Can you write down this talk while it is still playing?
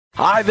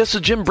Hi, this is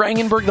Jim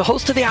Brangenberg, the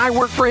host of the I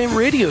Work for Him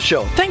radio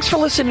show. Thanks for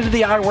listening to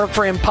the I Work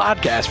for Him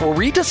podcast, where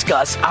we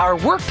discuss our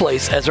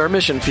workplace as our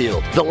mission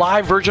field. The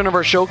live version of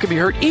our show can be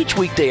heard each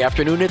weekday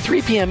afternoon at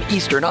 3 p.m.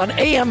 Eastern on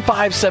AM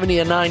 570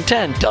 and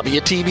 910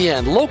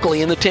 WTBN,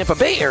 locally in the Tampa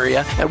Bay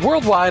area, and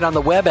worldwide on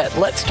the web at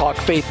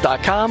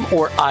letstalkfaith.com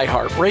or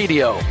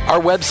iHeartRadio. Our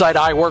website,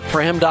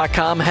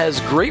 iworkforhim.com, has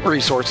great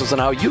resources on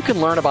how you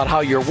can learn about how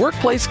your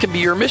workplace can be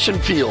your mission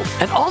field.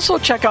 And also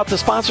check out the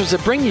sponsors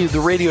that bring you the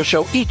radio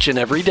show each and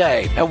every day.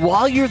 And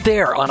while you're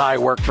there on I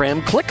Work for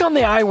Him, click on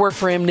the I Work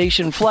for Him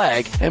Nation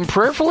flag and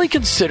prayerfully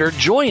consider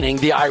joining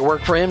the I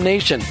Work for Him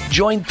Nation.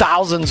 Join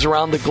thousands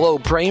around the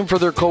globe praying for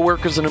their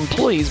coworkers and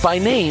employees by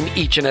name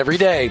each and every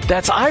day.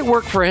 That's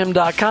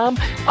iworkforhim.com,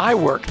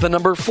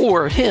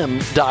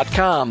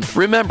 iwork4him.com.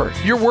 Remember,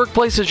 your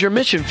workplace is your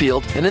mission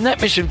field, and in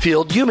that mission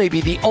field, you may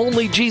be the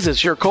only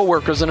Jesus your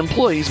coworkers and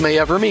employees may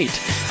ever meet.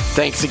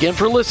 Thanks again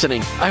for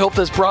listening. I hope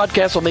this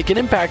broadcast will make an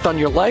impact on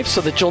your life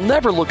so that you'll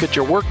never look at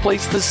your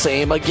workplace the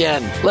same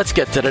again. Let's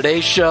get to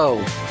today's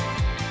show.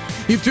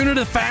 You've tuned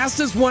into the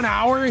fastest 1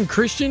 hour in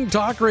Christian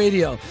talk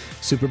radio.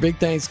 Super big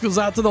thanks goes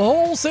out to the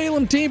whole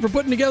Salem team for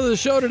putting together the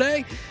show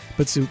today.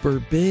 But super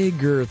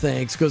bigger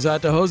thanks goes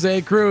out to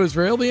Jose Cruz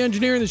for he'll be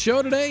engineering the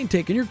show today and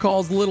taking your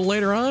calls a little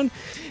later on.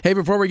 Hey,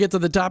 before we get to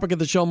the topic of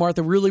the show,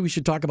 Martha, really we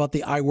should talk about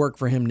the I Work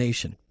for Him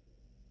Nation.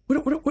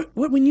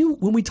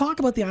 When we talk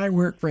about the I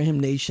Work for Him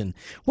Nation,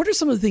 what are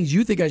some of the things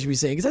you think I should be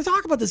saying? Because I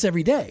talk about this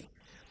every day,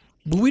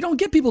 but we don't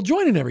get people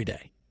joining every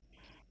day.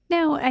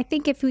 No, I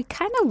think if we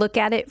kind of look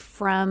at it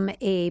from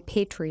a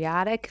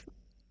patriotic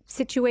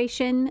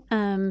situation,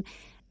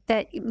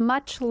 that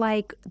much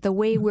like the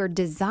way we're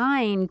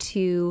designed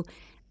to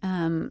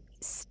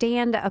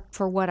stand up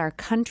for what our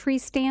country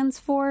stands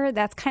for,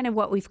 that's kind of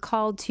what we've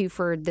called to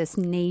for this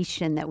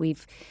nation that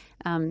we've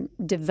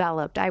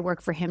developed, I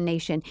Work for Him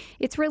Nation.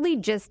 It's really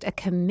just a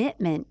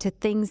commitment to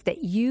things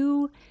that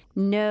you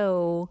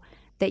know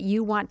that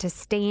you want to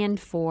stand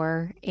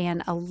for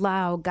and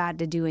allow God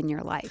to do in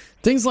your life.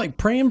 Things like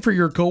praying for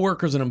your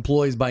coworkers and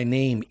employees by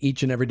name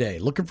each and every day,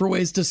 looking for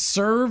ways to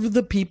serve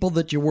the people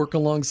that you work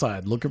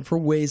alongside, looking for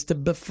ways to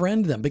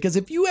befriend them. Because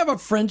if you have a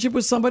friendship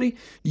with somebody,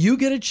 you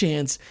get a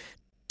chance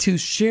to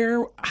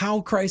share how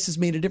Christ has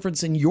made a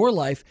difference in your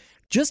life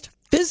just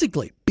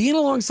physically, being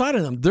alongside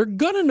of them. They're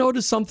going to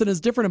notice something is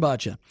different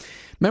about you.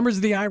 Members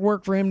of the I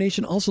Work for Him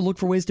Nation also look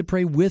for ways to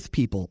pray with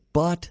people.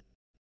 But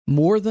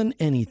more than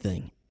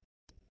anything,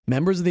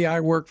 members of the I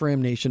Work for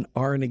Him Nation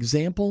are an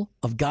example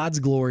of God's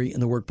glory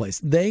in the workplace.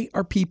 They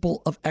are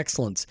people of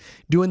excellence,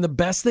 doing the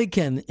best they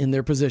can in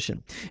their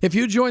position. If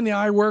you join the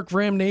I Work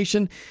for Him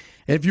Nation,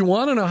 if you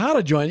want to know how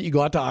to join it, you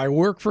go out to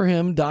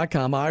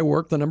iworkforhim.com,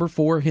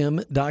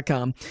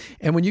 iwork4him.com.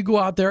 And when you go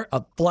out there,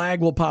 a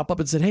flag will pop up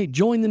and say, hey,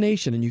 join the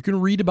nation. And you can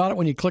read about it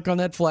when you click on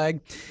that flag.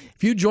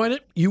 If you join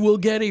it, you will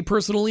get a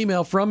personal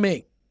email from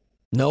me.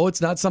 No, it's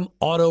not some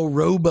auto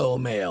robo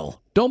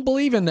mail. Don't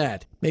believe in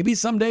that. Maybe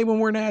someday when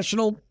we're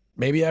national,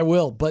 maybe I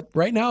will. But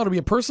right now, it'll be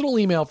a personal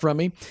email from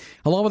me,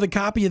 along with a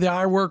copy of the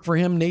I Work for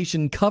Him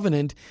Nation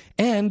Covenant.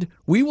 And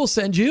we will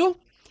send you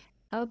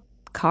a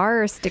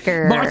car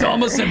sticker. Martha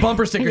almost said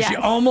bumper sticker. Yes. She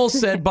almost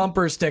said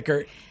bumper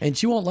sticker, and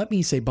she won't let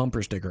me say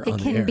bumper sticker on the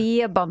air. It can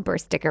be a bumper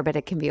sticker, but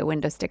it can be a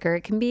window sticker.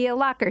 It can be a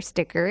locker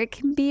sticker. It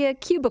can be a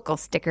cubicle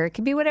sticker. It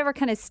can be whatever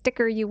kind of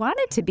sticker you want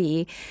it to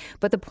be.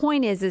 But the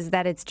point is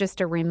that it's just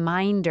a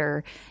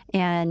reminder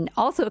and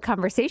also a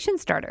conversation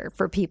starter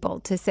for people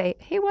to say,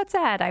 hey, what's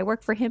that? I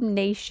Work for Him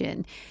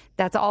Nation.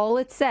 That's all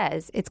it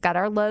says. It's got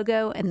our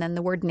logo and then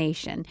the word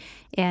nation.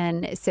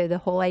 And so the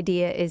whole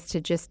idea is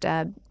to just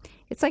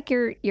it's like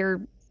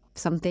you're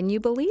something you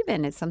believe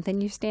in. It's something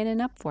you're standing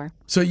up for.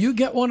 So you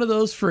get one of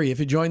those free if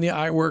you join the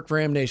I Work for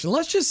Him Nation.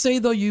 Let's just say,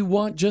 though, you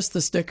want just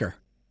the sticker.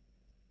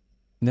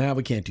 No,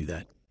 we can't do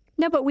that.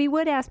 No, but we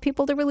would ask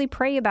people to really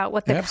pray about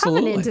what the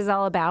covenant is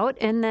all about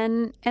and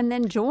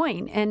then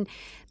join. And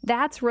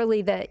that's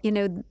really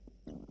Jim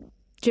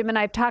and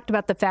I have talked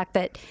about the fact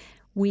that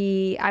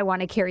I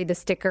want to carry the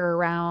sticker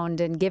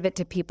around and give it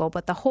to people.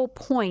 But the whole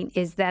point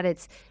is that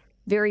it's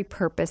very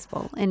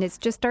purposeful, and it's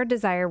just our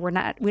desire.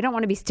 We don't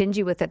want to be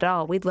stingy with it at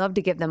all. We'd love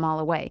to give them all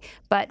away.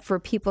 But for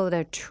people that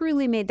have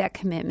truly made that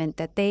commitment,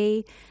 that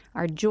they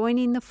are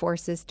joining the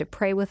forces to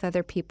pray with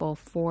other people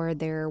for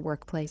their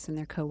workplace and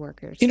their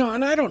coworkers.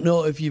 And I don't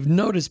know if you've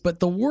noticed,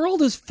 but the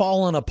world has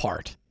fallen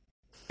apart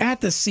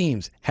at the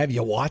seams. Have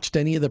you watched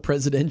any of the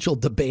presidential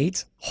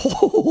debates?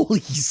 Holy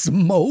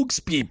smokes,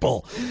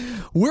 people.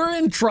 We're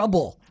in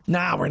trouble.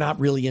 Nah, we're not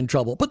really in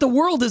trouble, but the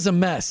world is a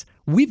mess.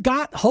 We've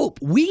got hope.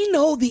 We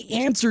know the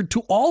answer to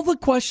all the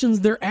questions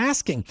they're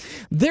asking.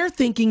 They're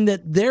thinking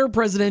that their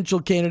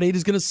presidential candidate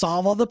is going to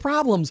solve all the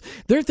problems.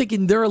 They're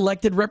thinking their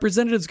elected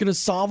representative is going to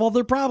solve all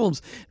their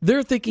problems.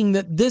 They're thinking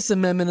that this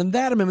amendment and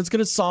that amendment is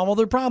going to solve all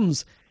their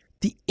problems.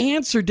 The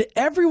answer to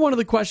every one of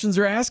the questions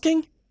they're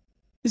asking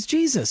is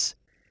Jesus.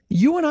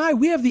 You and I,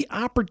 we have the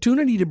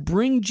opportunity to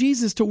bring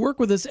Jesus to work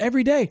with us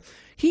every day.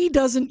 You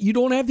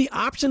don't have the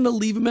option to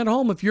leave him at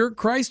home. If you're a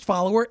Christ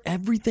follower,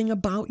 everything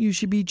about you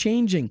should be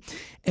changing.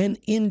 And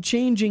in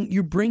changing,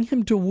 you bring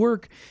him to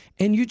work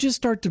and you just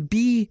start to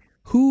be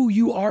who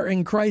you are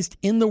in Christ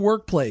in the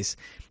workplace.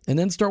 And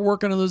then start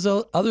working on those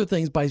other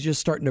things by just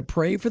starting to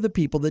pray for the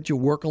people that you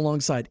work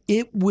alongside.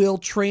 It will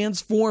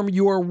transform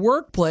your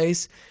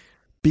workplace,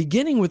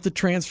 beginning with the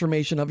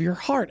transformation of your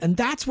heart. And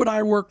that's what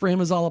I Work for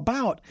Him is all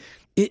about.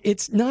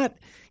 It's not,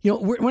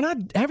 we're not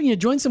having you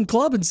join some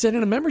club and send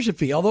in a membership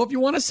fee. Although if you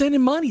want to send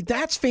in money,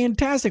 that's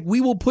fantastic.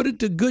 We will put it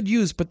to good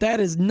use, but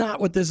that is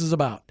not what this is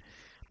about.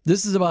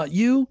 This is about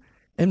you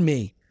and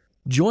me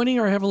joining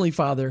our Heavenly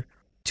Father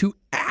to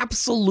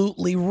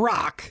absolutely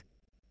rock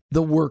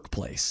the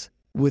workplace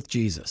with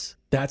Jesus.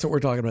 That's what we're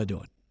talking about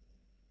doing.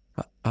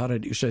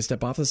 Should I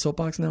step off the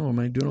soapbox now? Am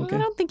I doing okay? I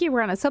don't think you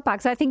were on a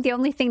soapbox. I think the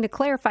only thing to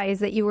clarify is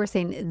that you were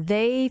saying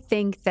they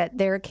think that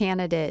they're a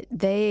candidate.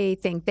 They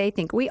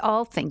think. We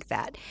all think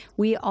that.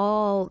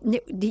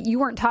 You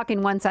weren't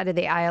talking one side of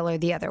the aisle or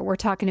the other. We're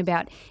talking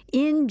about,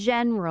 in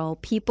general,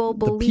 people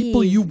believe. The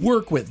people you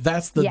work with,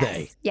 that's the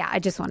day. Yeah, I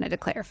just wanted to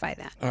clarify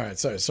that. All right,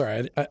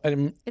 sorry. I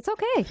didn't. It's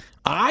okay.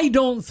 I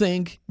don't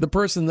think the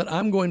person that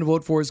I'm going to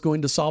vote for is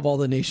going to solve all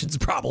the nation's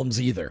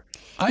problems either.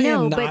 I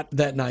am not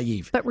that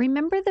naive. But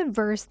remember the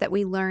verse that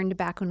we learned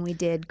back when we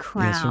did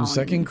Crown. Yes,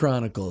 from 2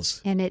 Chronicles.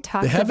 And it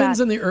talks the heavens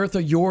about, and the earth are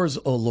yours,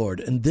 O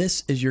Lord, and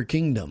this is your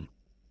kingdom.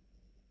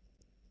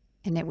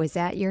 And it was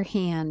at your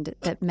hand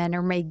that men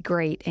are made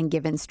great and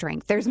given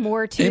strength. There's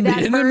more to that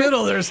verse. In the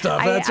middle there's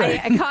stuff, that's right.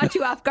 I caught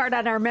you off guard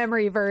on our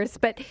memory verse.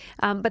 But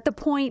the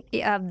point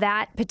of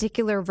that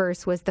particular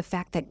verse was the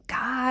fact that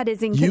God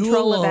is in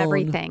control of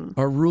everything. You alone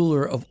are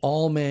ruler of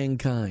all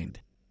mankind.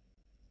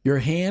 Your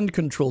hand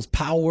controls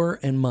power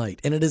and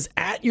might, and it is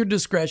at your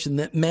discretion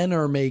that men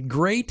are made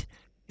great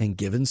and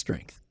given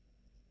strength.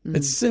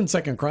 It's in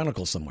 2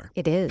 Chronicles somewhere.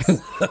 It is.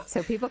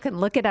 So people can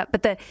look it up.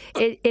 But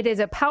it is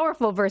a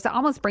powerful verse. It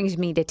almost brings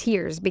me to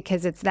tears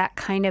because it's that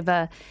kind of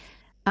a,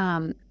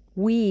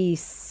 we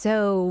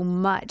so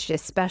much,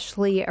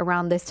 especially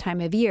around this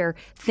time of year,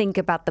 think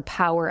about the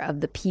power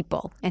of the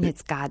people, and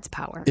it's God's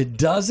power. It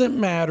doesn't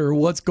matter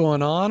what's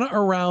going on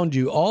around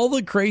you. All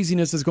the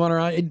craziness is going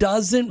around. It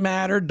doesn't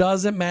matter.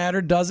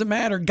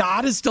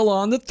 God is still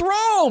on the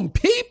throne.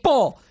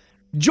 People,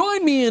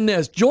 join me in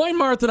this. Join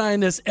Martha and I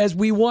in this as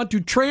we want to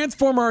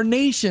transform our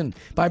nation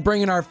by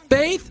bringing our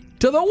faith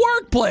to the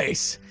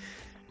workplace.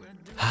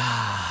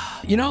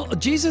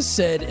 Jesus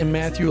said in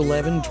Matthew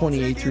 11,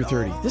 28 through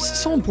 30, this is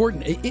so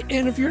important.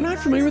 And if you're not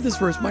familiar with this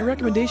verse, my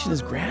recommendation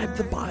is grab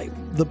the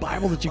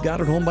Bible that you got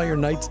at home by your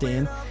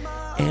nightstand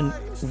and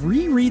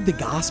reread the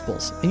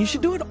Gospels. And you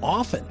should do it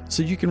often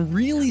so you can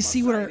really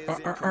see what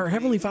our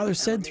Heavenly Father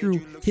said through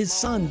His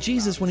Son,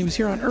 Jesus, when He was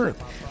here on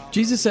earth.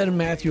 Jesus said in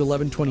Matthew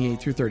 11, 28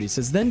 through 30, it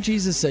says, Then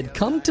Jesus said,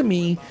 Come to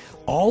me,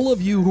 all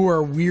of you who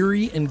are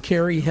weary and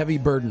carry heavy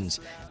burdens,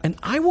 and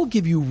I will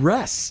give you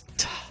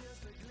rest.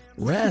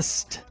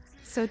 Rest.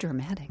 So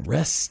dramatic.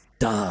 Rest.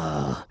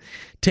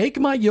 Take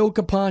my yoke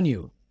upon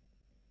you.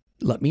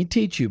 Let me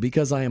teach you,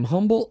 because I am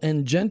humble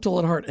and gentle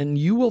at heart, and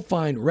you will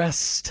find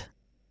rest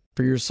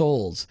for your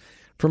souls.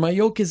 For my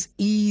yoke is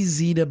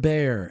easy to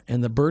bear,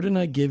 and the burden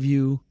I give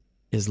you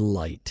is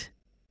light.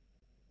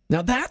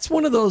 Now, that's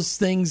one of those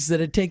things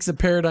that it takes a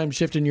paradigm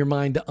shift in your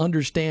mind to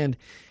understand.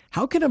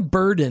 How can a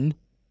burden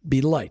be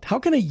light? How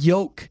can a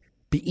yoke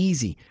be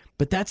easy?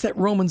 But that's that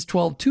Romans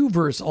 12:2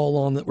 verse all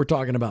on that we're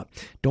talking about.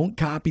 Don't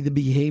copy the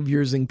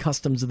behaviors and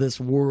customs of this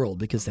world,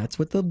 because that's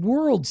what the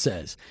world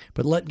says.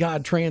 But let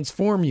God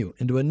transform you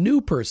into a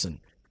new person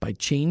by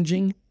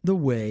changing the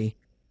way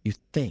you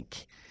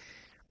think.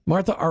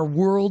 Martha, our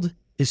world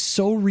is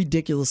so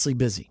ridiculously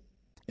busy.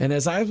 And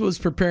as I was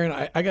preparing,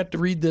 I got to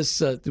read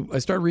this. I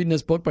started reading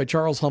this book by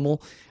Charles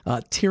Hummel,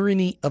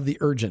 Tyranny of the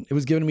Urgent. It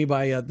was given to me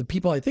by the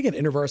people, I think, at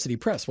InterVarsity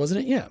Press,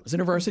 wasn't it? Yeah, it was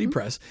InterVarsity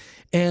Press.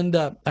 And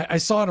I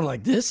saw it, and I'm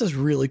like, this is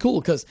really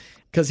cool. Because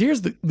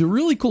here's the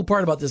really cool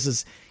part about this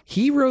is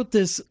he wrote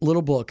this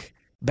little book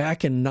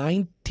back in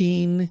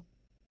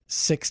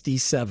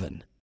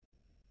 1967,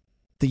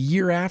 the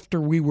year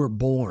after we were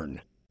born.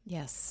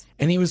 Yes.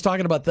 And he was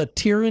talking about the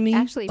tyranny.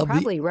 Actually, he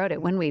probably wrote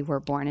it when we were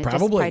born. It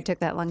probably took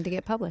that long to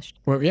get published.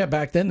 Well, yeah,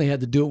 back then they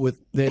had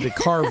to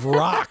carve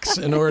rocks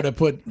in order to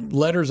put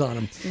letters on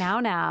them.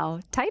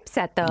 Now,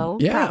 typeset though.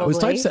 Yeah, probably. It was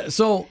typeset.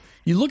 So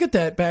you look at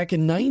that back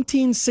in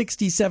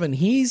 1967,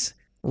 he's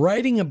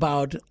writing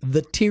about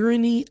the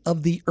tyranny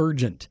of the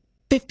urgent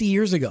 50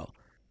 years ago.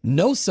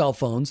 No cell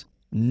phones,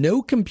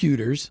 no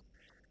computers,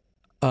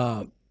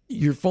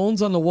 your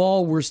phones on the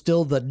wall were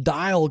still the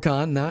dial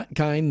not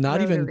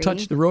rotary. Even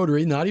touch the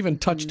rotary, not even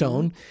touch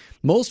tone.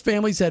 Most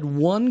families had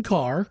one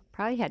car.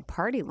 Probably had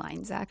party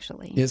lines,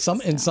 actually. Yeah,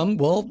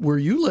 where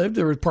you lived,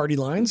 there were party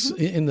lines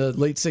in the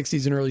late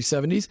 60s and early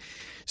 70s.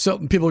 So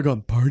people are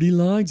going, party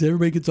lines?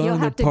 Everybody gets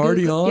on and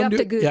party on? You have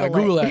to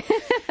Google that.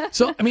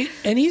 So,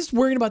 and he's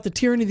worrying about the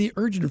tyranny of the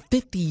urgent of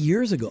 50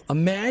 years ago.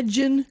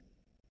 Imagine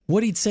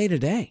what he'd say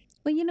today.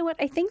 Well, you know what?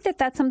 I think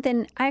that's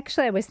something, I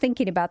was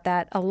thinking about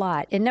that a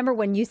lot. And number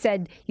one, you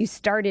said you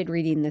started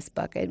reading this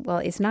book. Well,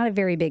 it's not a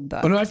very big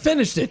book. Oh, no, I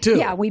finished it too.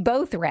 Yeah, we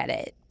both read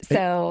it.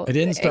 So I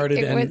didn't start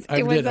it, and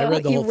I read the whole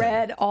thing. You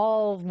read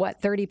all,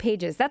 30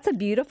 pages. That's a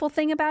beautiful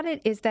thing about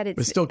it, is that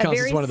it's it still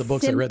counts as one of the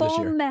books I read this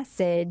year.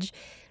 Message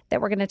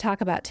that we're going to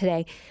talk about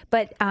today.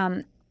 But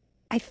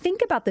I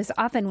think about this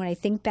often when I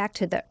think back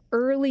to the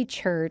early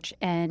church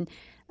and,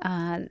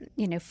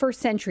 first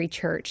century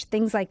church,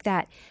 things like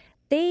that.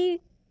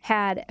 They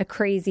had a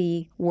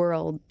crazy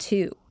world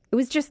too. It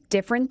was just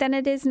different than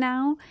it is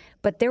now,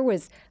 but there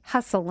was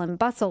hustle and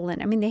bustle.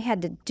 And they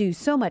had to do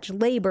so much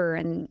labor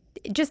and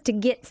just to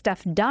get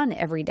stuff done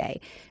every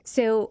day.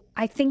 So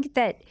I think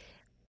that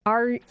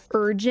our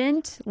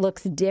urgent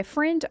looks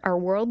different. Our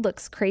world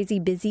looks crazy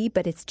busy,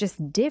 but it's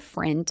just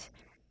different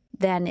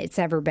than it's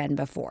ever been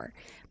before.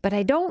 But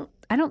I don't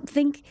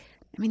think,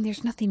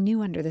 there's nothing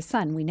new under the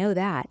sun. We know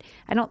that.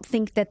 I don't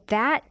think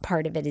that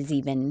part of it is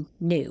even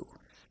new.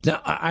 No,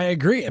 I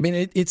agree.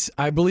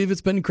 I believe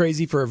it's been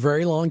crazy for a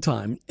very long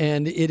time,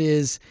 and it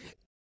is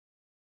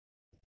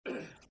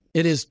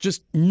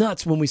just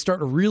nuts when we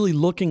start really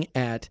looking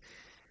at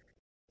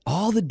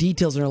all the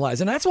details in our lives.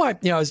 And that's why,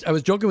 I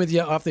was joking with you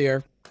off the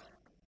air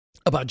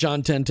about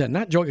John 10:10.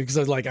 Not joking because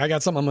I was like, I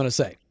got something I'm going to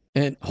say.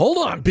 And hold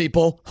on,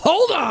 people,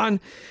 hold on,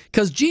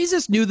 because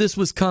Jesus knew this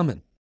was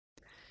coming.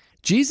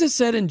 Jesus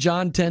said in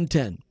John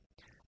 10:10,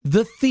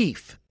 the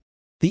thief,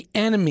 the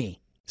enemy,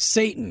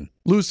 Satan,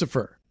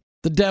 Lucifer,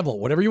 the devil,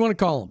 whatever you want to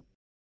call him.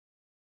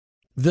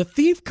 The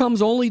thief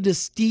comes only to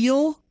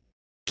steal,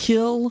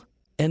 kill,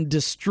 and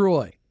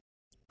destroy.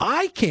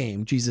 I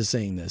came, Jesus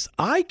saying this,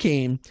 I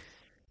came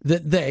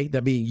that they,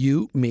 that be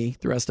you, me,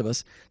 the rest of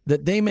us,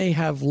 that they may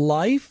have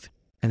life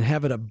and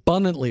have it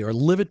abundantly, or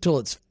live it till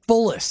its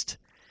fullest.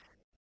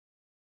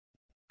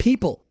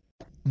 People,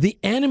 the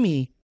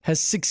enemy has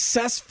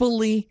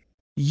successfully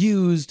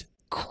used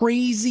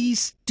crazy,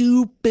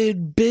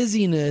 stupid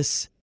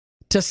busyness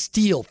to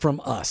steal from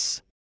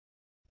us.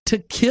 To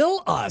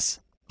kill us,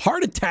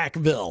 heart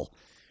attackville.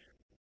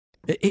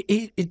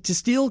 To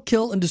steal,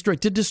 kill, and destroy.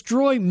 To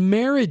destroy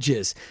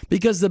marriages,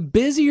 because the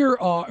busier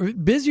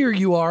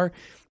you are,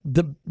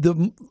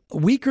 the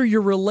weaker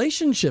your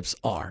relationships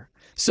are.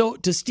 So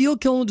to steal,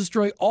 kill, and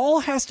destroy all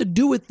has to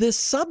do with this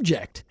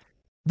subject,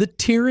 the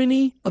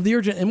tyranny of the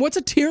urgent. And what's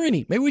a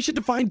tyranny? Maybe we should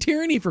define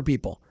tyranny for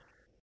people.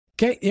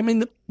 Okay,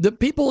 the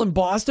people in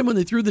Boston, when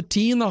they threw the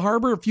tea in the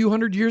harbor a few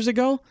hundred years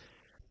ago,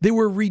 they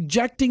were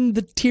rejecting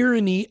the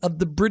tyranny of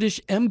the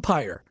British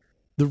Empire,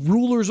 the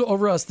rulers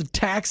over us, the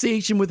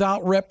taxation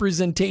without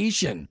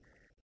representation.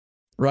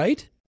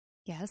 Right?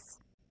 Yes.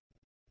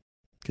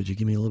 Could you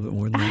give me a little bit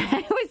more than that?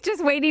 I was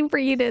just waiting for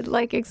you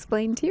to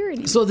explain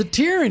tyranny. So the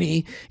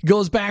tyranny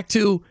goes back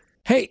to,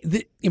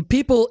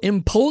 people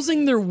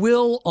imposing their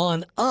will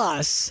on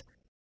us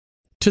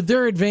to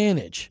their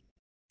advantage.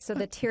 So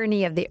the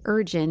tyranny of the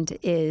urgent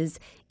is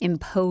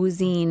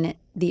imposing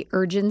the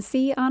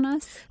urgency on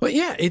us? Well,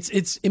 yeah,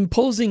 it's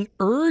imposing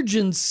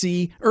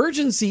urgency.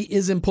 Urgency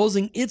is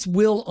imposing its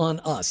will on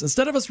us.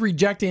 Instead of us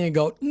rejecting and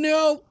go,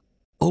 no.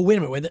 Oh, wait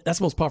a minute. That's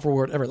the most powerful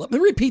word ever. Let me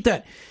repeat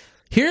that.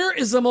 Here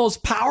is the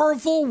most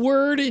powerful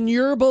word in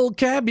your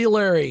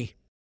vocabulary.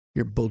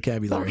 Your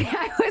vocabulary. Okay,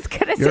 I was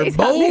going to say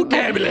something. Your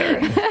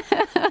vocabulary.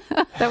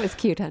 That was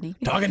cute, honey.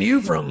 Talking to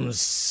you from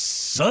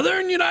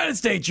Southern United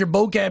States, your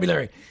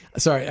vocabulary.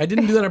 Sorry, I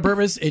didn't do that on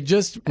purpose. It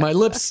just, my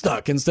lips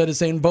stuck. Instead of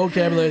saying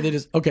vocabulary, they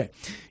just, okay.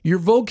 Your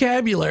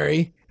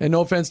vocabulary, and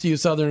no offense to you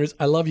Southerners,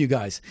 I love you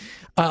guys.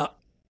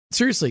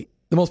 Seriously,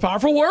 the most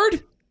powerful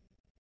word?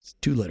 It's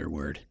a 2-letter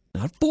word.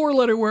 Not a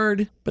 4-letter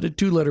word, but a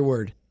 2-letter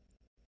word.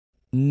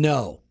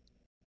 No.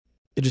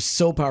 It is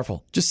so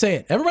powerful. Just say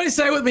it. Everybody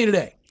say it with me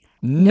today.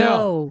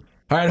 No.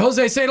 All right,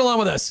 Jose, say it along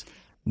with us.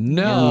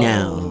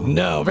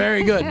 No.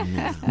 Very good.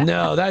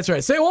 No, that's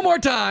right. Say it one more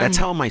time. That's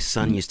how my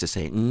son used to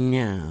say it.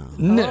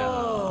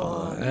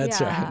 No. That's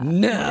right.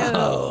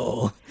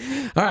 No.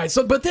 All right.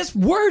 So, but this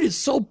word is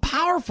so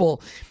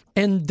powerful,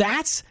 and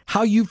that's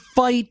how you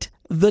fight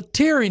the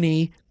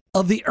tyranny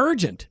of the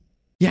urgent.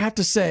 You have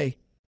to say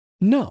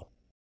no.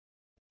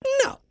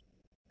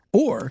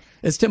 Or,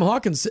 as Tim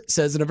Hawkins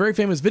says in a very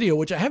famous video,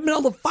 which I haven't been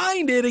able to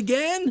find it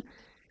again,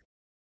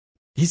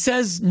 he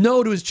says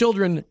no to his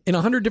children in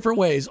 100 different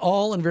ways,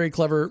 all in very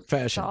clever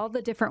fashion. All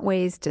the different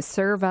ways to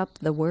serve up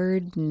the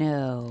word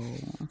no.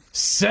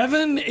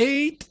 7,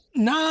 8,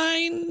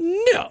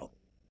 9, no.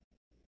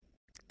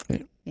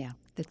 Yeah,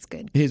 that's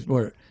good. He's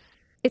more.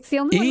 It's the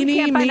only one we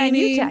can't find on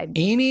YouTube.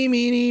 Eeny,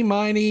 meeny,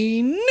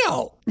 miny,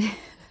 no.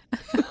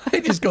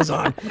 It just goes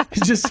on.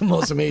 It's just the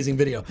most amazing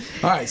video.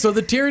 All right, so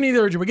the tyranny of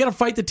the urgent. We got to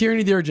fight the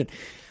tyranny of the urgent.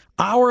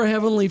 Our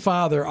Heavenly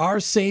Father, our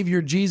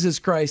Savior, Jesus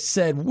Christ,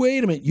 said,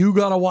 wait a minute, you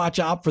got to watch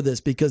out for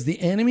this because the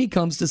enemy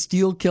comes to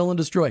steal, kill, and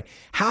destroy.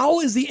 How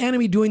is the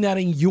enemy doing that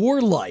in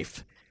your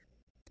life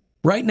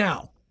right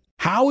now?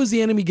 How is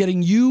the enemy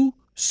getting you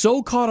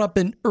so caught up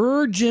in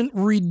urgent,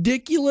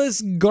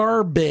 ridiculous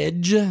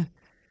garbage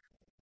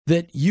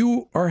that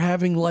you are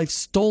having life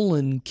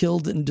stolen,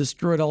 killed, and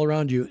destroyed all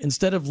around you,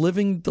 instead of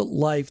living the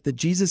life that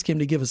Jesus came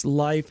to give us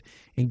life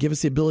and give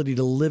us the ability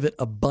to live it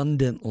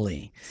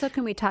abundantly. So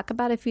can we talk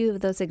about a few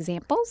of those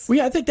examples? Well,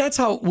 yeah, I think that's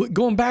how,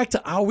 going back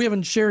to how we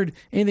haven't shared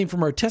anything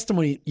from our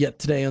testimony yet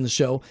today on the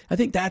show, I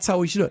think that's how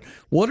we should do it.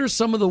 What are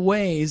some of the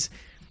ways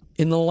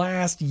in the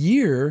last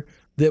year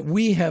that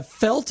we have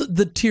felt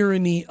the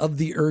tyranny of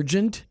the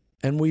urgent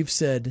and we've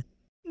said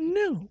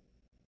no?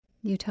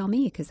 You tell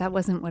me, because that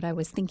wasn't what I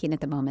was thinking at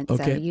the moment.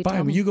 Okay, so you fine.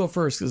 tell me. You go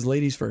first, because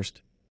ladies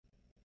first.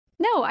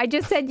 No, I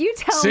just said you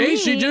tell See, me.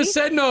 she just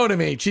said no to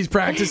me. She's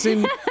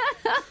practicing.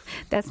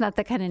 That's not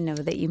the kind of no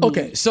that you mean.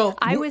 Okay, so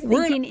I was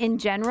thinking in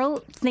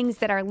general, things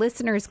that our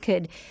listeners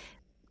could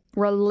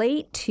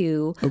relate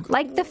to,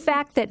 like the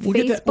fact that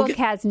Facebook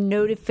has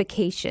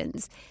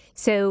notifications.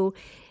 So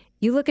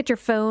you look at your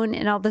phone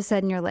and all of a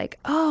sudden you're like,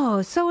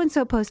 oh,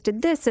 so-and-so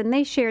posted this and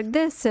they shared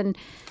this and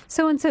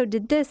so-and-so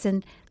did this,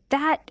 and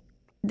that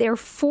they're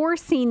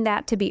forcing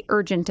that to be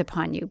urgent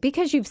upon you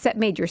because you've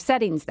made your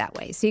settings that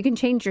way. So you can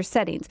change your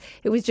settings.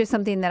 It was just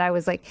something that I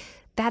was like,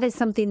 that is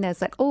something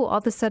that's like, oh, all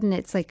of a sudden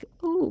it's like,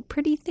 oh,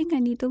 pretty thing I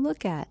need to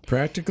look at.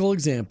 Practical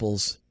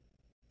examples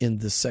in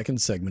the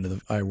second segment of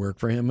the I Work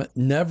for Him.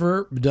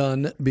 Never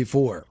done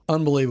before.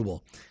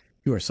 Unbelievable.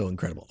 You are so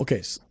incredible.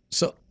 Okay,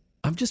 so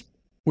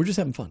we're just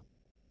having fun.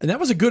 And that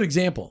was a good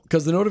example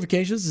because the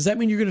notifications, does that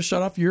mean you're going to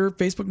shut off your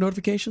Facebook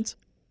notifications?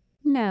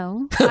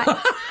 No.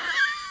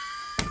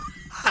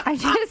 I'm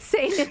just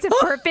saying it's a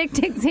perfect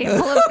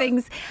example of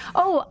things.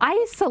 Oh,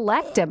 I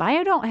select them.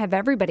 I don't have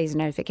everybody's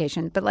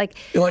notifications, but like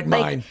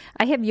mine.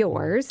 I have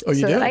yours so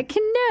that I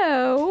can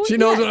know. She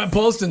knows when I'm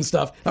posting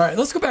stuff. All right,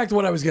 let's go back to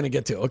what I was going to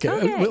get to.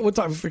 Okay. We'll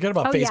talk. Forget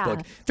about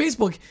Facebook. Yeah.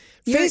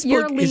 Facebook.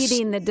 You're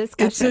leading the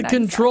discussion. It's a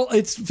control.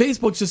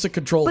 Facebook's just a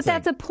control thing.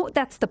 But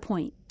that's the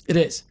point. It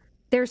is.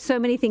 There's so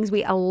many things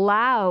we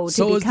allow to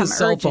become urgent. So is the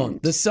cell phone.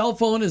 The cell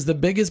phone is the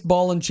biggest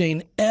ball and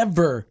chain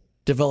ever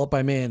developed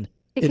by man.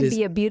 It can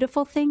be a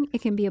beautiful thing.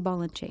 It can be a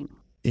ball and chain.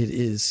 It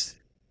is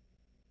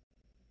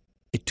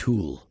a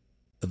tool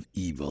of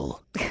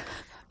evil.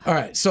 All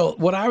right. So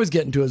what I was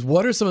getting to is,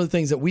 what are some of the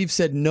things that we've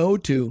said no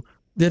to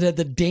that had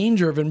the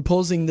danger of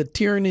imposing the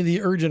tyranny of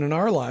the urgent in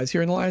our lives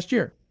here in the last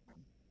year?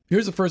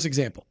 Here's the first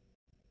example.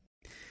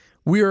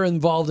 We are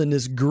involved in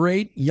this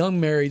great young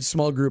married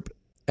small group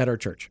at our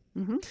church,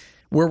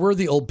 where we're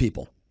the old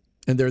people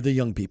and they're the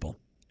young people.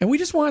 And we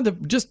just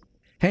wanted to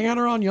hang out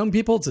around young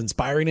people. It's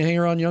inspiring to hang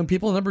around young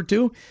people. Number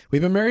two,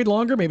 we've been married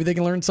longer. Maybe they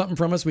can learn something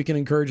from us. We can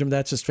encourage them.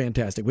 That's just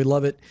fantastic. We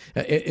love it.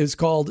 It's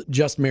called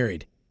Just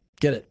Married.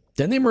 Get it?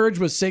 Then they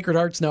merged with Sacred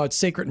Hearts. Now it's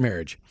Sacred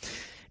Marriage.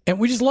 And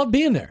we just love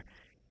being there.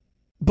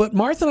 But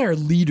Martha and I are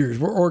leaders.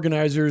 We're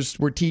organizers.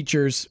 We're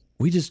teachers.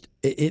 We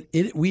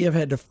have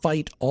had to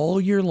fight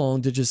all year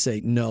long to just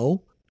say,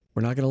 no,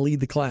 we're not going to lead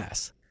the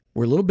class.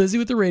 We're a little busy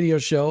with the radio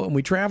show, and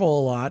we travel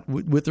a lot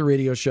with the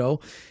radio show.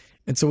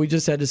 And so we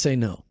just had to say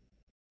no.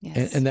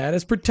 Yes. And that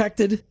has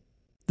protected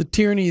the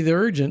tyranny of the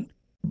urgent,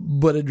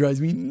 but it drives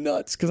me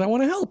nuts because I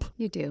want to help.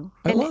 You do.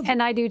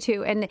 And I do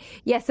too. And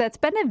yes, that's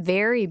been a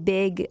very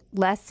big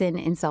lesson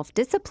in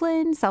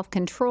self-discipline,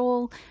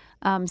 self-control,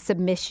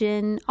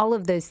 submission, all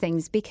of those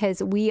things,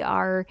 because we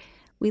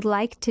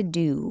like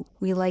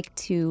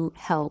to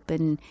help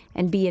and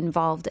be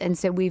involved. And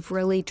so we've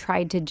really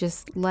tried to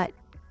just let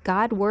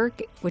God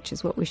work, which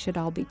is what we should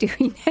all be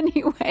doing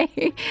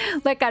anyway.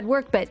 Let God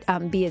work, but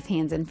be his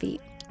hands and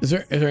feet. Is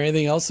there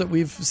anything else that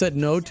we've said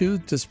no to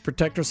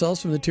protect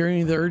ourselves from the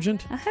tyranny of the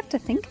urgent? I'll have to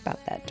think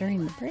about that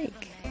during the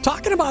break.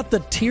 Talking about the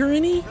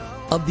tyranny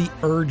of the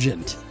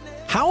urgent.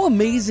 How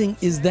amazing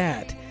is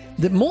that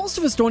most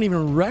of us don't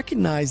even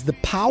recognize the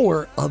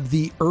power of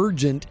the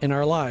urgent in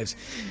our lives.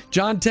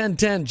 John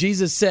 10:10,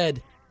 Jesus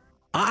said,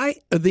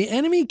 the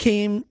enemy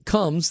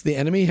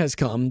has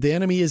come, the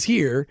enemy is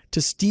here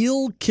to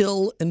steal,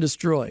 kill, and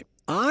destroy.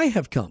 I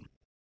have come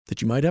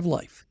that you might have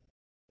life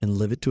and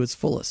live it to its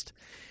fullest.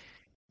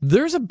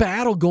 There's a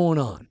battle going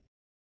on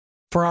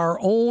for our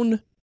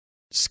own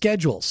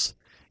schedules.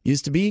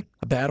 Used to be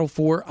a battle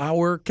for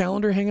our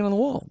calendar hanging on the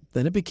wall.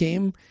 Then it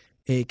became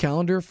a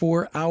calendar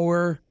for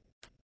our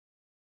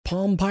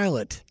Palm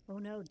Pilot. Oh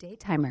no,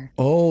 daytimer.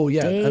 Oh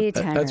yeah,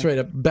 daytimer. That's right.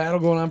 A battle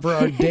going on for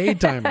our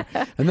daytimer.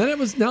 And then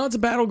now it's a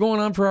battle going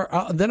on for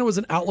our. Then it was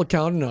an Outlook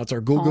calendar. Now it's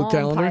our Google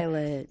calendar.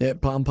 Pilot. Yeah,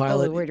 Palm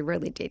Pilot. Oh, we're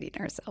really dating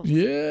ourselves.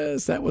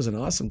 Yes, that was an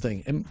awesome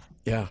thing. And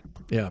yeah.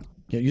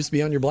 It used to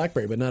be on your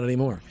BlackBerry, but not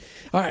anymore.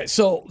 All right,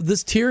 so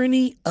this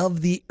tyranny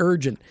of the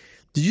urgent.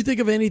 Did you think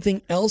of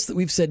anything else that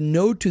we've said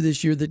no to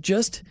this year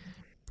that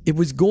it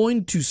was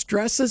going to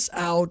stress us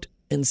out,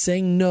 and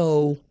saying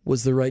no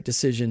was the right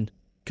decision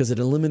because it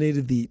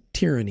eliminated the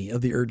tyranny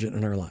of the urgent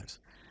in our lives?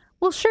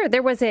 Well, sure.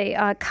 There was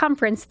a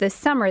conference this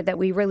summer that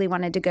we really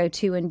wanted to go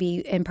to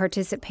and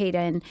participate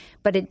in,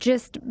 but it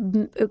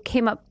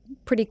came up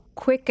pretty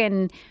quick,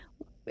 and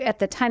at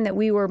the time that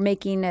we were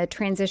making a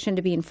transition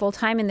to being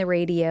full-time in the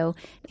radio,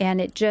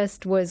 and it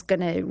just was going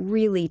to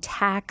really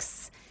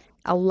tax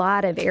a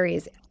lot of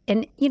areas.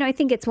 And, I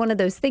think it's one of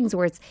those things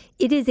where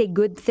it is a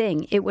good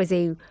thing. It was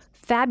a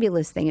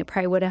fabulous thing. It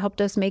probably would have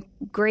helped us make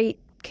great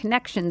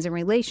connections and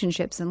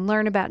relationships and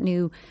learn about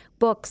new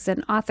books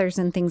and authors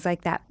and things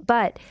like that.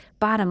 But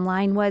bottom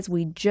line was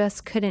we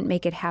just couldn't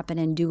make it happen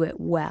and do it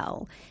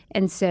well.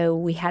 And so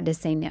we had to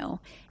say no.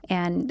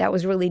 And that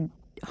was really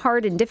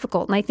hard and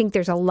difficult. And I think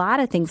there's a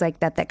lot of things like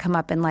that that come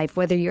up in life,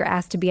 whether you're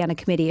asked to be on a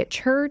committee at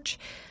church,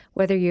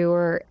 whether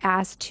you're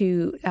asked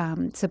to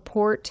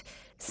support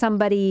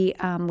somebody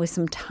with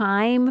some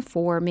time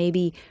for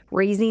maybe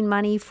raising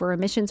money for a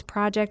missions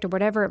project or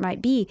whatever it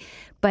might be.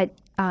 But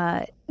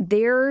this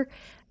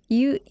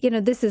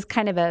is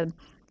kind of a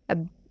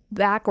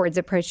backwards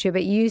approach to it,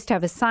 but you used to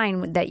have a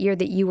sign that year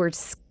that you were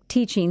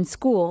teaching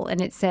school, and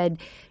it said,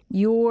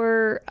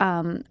 your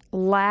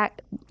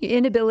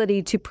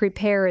inability to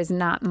prepare is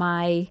not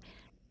my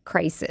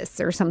crisis,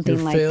 or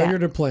something like that. Your failure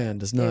to plan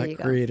does not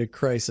create a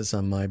crisis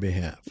on my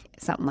behalf.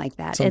 Something like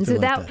that.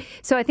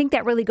 So I think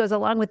that really goes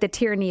along with the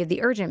tyranny of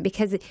the urgent,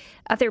 because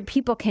other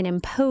people can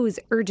impose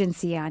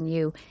urgency on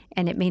you,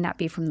 and it may not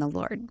be from the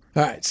Lord.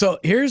 All right. So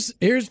here's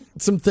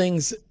some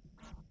things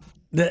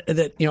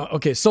that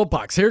okay,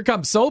 soapbox. Here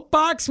comes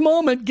soapbox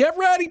moment. Get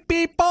ready,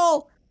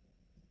 people.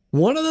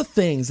 One of the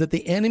things that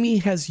the enemy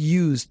has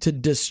used to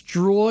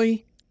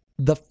destroy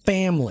the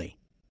family,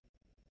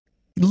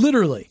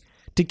 literally,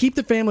 to keep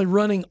the family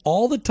running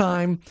all the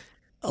time,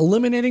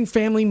 eliminating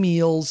family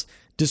meals,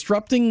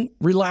 disrupting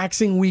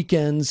relaxing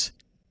weekends,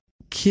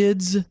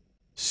 kids'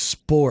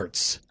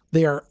 sports.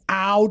 They are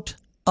out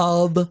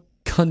of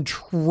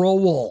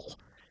control.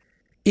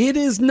 It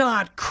is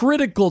not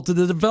critical to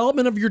the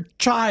development of your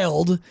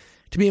child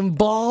to be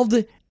involved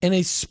in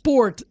a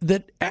sport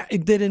that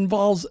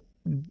involves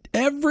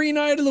every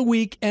night of the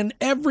week and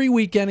every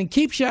weekend and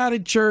keeps you out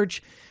of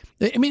church.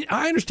 I mean,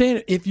 I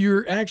understand if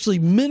you're actually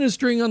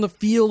ministering on the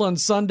field on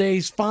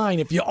Sundays, fine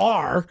if you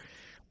are,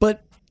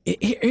 but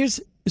here's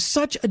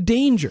such a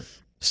danger,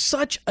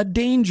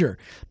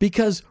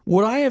 because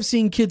what I have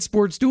seen kids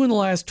sports do in the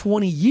last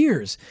 20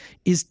 years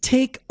is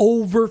take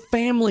over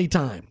family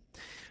time.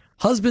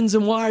 Husbands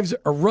and wives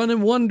are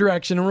running one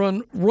direction and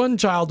run one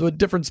child to a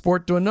different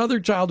sport, to another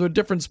child to a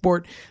different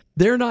sport.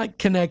 They're not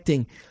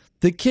connecting.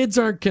 The kids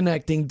aren't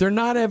connecting. They're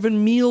not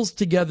having meals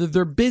together.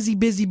 They're busy.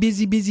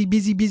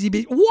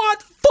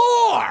 What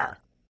for?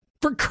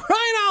 For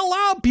crying out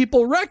loud,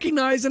 people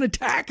recognize an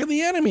attack of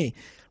the enemy.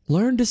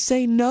 Learn to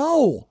say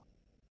no.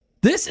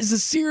 This is a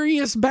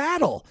serious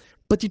battle.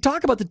 But you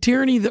talk about the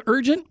tyranny of the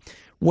urgent.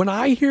 When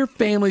I hear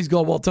families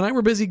go, well, tonight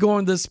we're busy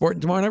going this sport,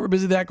 and tomorrow night we're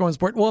busy that going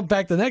sport. Well, in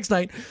fact, the next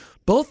night,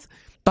 both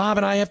Bob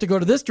and I have to go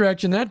to this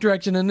direction, that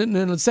direction, and then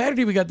on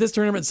Saturday we got this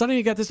tournament, Sunday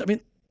we got this. I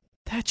mean,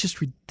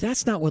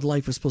 that's not what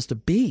life was supposed to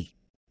be.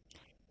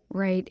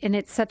 Right. And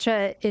it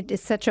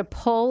is such a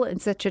pull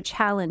and such a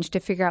challenge to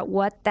figure out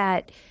what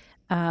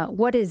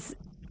is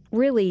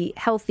really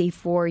healthy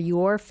for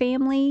your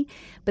family.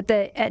 But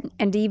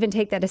and to even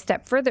take that a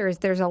step further, is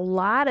there's a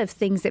lot of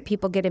things that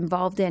people get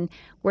involved in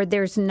where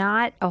there's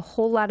not a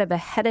whole lot of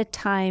ahead of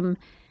time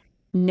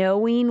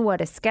knowing what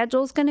a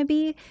schedule is going to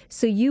be.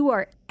 So you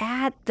are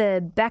at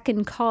the beck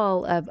and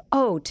call of,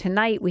 oh,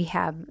 tonight we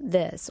have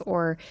this,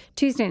 or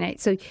Tuesday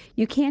night. So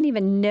you can't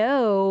even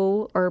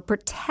know or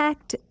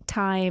protect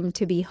time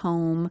to be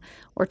home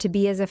or to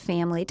be as a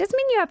family. It doesn't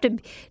mean you have to,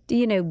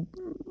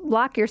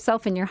 lock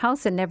yourself in your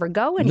house and never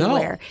go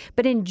anywhere,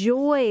 but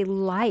enjoy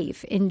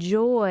life,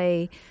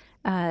 enjoy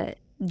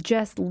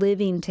just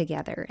living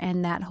together,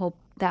 and that whole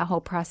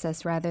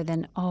process, rather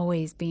than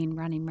always being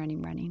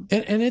running.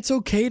 And it's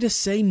okay to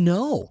say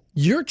no.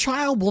 Your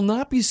child will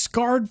not be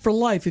scarred for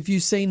life if you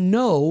say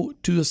no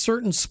to a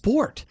certain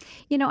sport.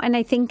 And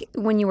I think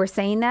when you were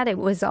saying that, it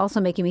was also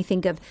making me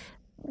think of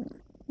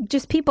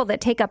just people that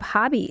take up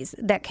hobbies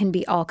that can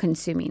be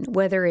all-consuming,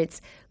 whether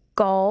it's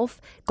golf.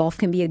 Golf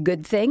can be a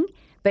good thing,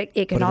 but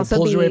it can also be... But if it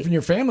pulls you away from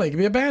your family, it can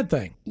be a bad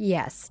thing.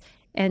 Yes.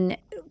 And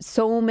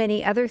so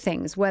many other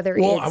things, whether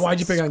it's... Well,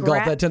 why'd you pick on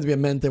golf? That tends to be a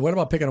men thing. What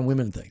about picking on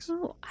women things?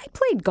 Oh, I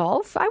played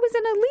golf. I was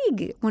in a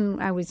league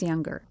when I was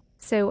younger.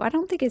 So I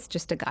don't think it's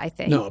just a guy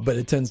thing. No, but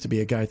it tends to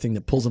be a guy thing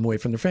that pulls them away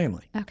from their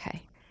family.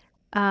 Okay.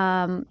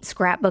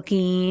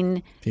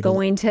 Scrapbooking,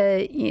 going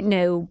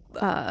to,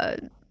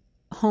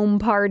 home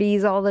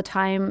parties all the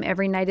time,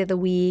 every night of the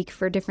week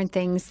for different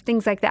things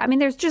like that. I mean,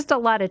 there's just a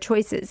lot of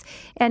choices.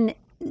 And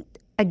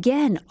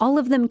again, all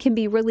of them can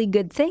be really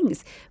good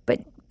things,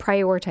 but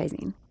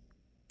prioritizing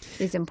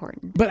is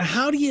important. But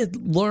how do you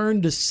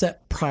learn to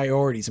set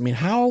priorities? I mean,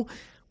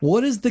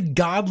 what is the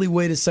godly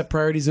way to set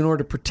priorities in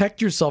order to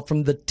protect yourself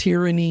from the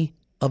tyranny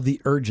of the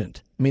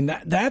urgent? I mean,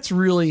 how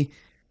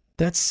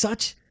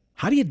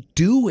do you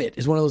do it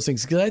is one of those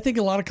things. Because I think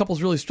a lot of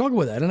couples really struggle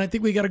with that. And I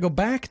think we got to go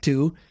back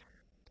to,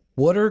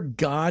 what are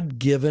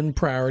God-given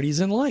priorities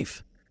in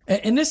life?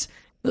 And this,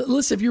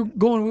 listen, if you're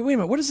going, wait a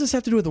minute, what does this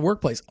have to do with the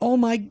workplace? Oh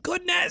my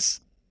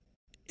goodness.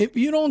 If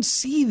you don't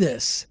see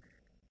this,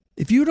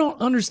 if you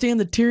don't understand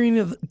the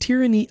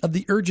tyranny of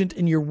the urgent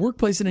in your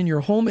workplace and in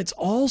your home, it's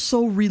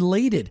also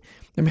related.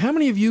 I mean, how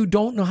many of you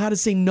don't know how to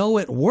say no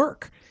at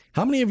work?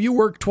 How many of you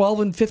work 12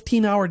 and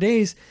 15-hour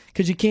days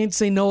because you can't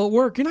say no at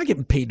work? You're not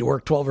getting paid to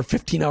work 12 or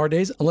 15-hour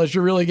days unless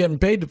you're really getting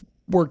paid to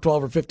work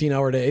 12 or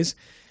 15-hour days.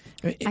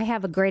 I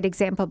have a great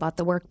example about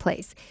the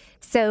workplace.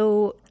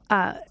 So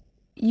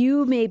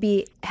you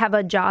maybe have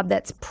a job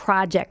that's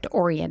project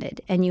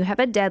oriented and you have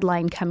a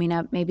deadline coming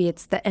up. Maybe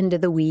it's the end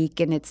of the week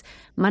and it's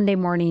Monday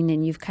morning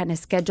and you've kind of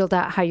scheduled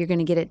out how you're going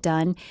to get it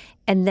done.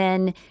 And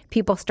then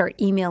people start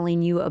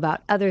emailing you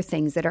about other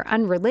things that are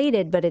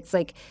unrelated, but it's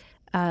like,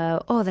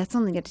 oh, that's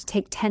only going to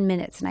take 10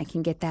 minutes and I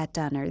can get that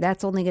done. Or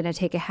that's only going to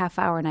take a half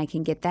hour and I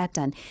can get that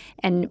done.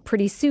 And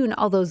pretty soon,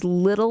 all those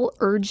little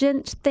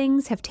urgent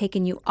things have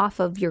taken you off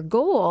of your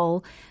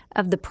goal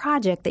of the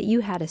project that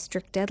you had a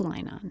strict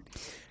deadline on.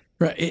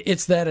 Right.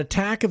 It's that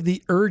attack of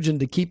the urgent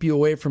to keep you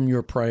away from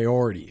your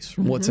priorities,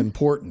 from what's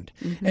important.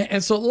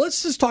 And so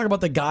let's just talk about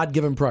the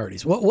God-given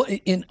priorities. What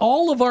in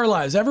all of our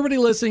lives, everybody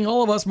listening,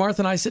 all of us,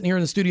 Martha and I sitting here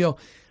in the studio,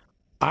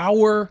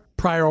 our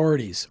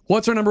priorities.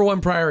 What's our number one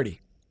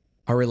priority?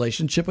 Our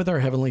relationship with our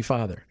Heavenly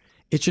Father.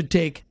 It should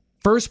take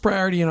first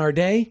priority in our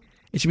day.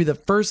 It should be the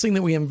first thing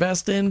that we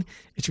invest in.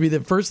 It should be the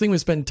first thing we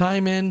spend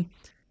time in.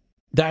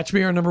 That should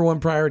be our number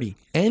one priority.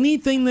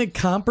 Anything that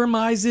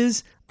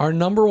compromises our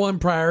number one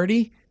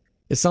priority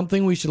is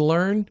something we should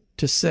learn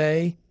to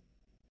say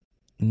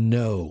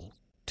no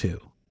to.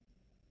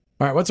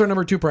 All right, what's our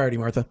number two priority,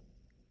 Martha?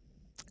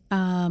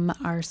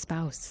 Our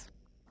spouse.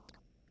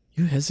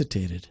 You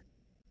hesitated.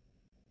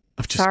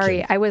 I'm just Sorry,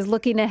 kidding. I was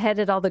looking ahead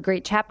at all the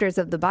great chapters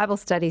of the Bible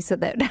study so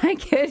that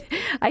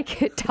I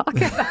could talk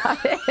about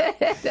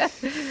it.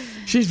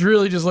 She's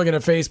really just looking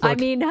at Facebook. I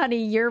mean,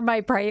 honey, you're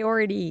my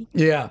priority.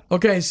 Yeah.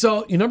 Okay,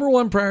 so your number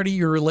one priority,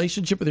 your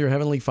relationship with your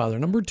Heavenly Father.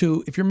 Number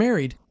two, if you're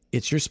married,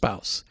 it's your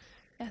spouse.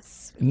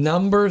 Yes.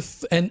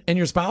 And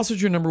your spouse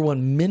is your number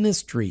one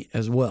ministry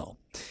as well.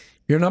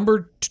 Your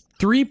number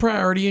three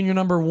priority and your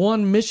number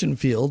one mission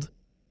field,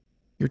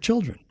 your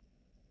children.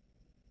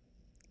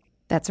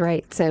 That's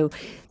right. So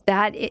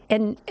that,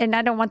 and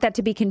I don't want that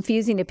to be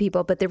confusing to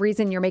people, but the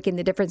reason you're making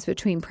the difference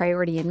between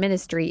priority and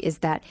ministry is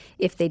that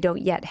if they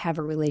don't yet have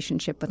a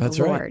relationship with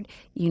the Lord,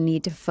 you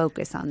need to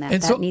focus on that.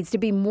 And that needs to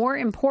be more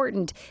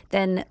important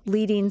than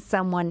leading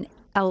someone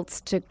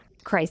else to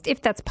Christ,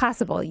 if that's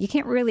possible. You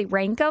can't really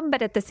rank them,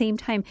 but at the same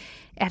time,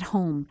 at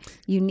home,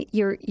 you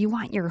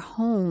want your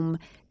home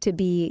to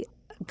be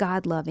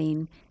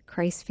God-loving,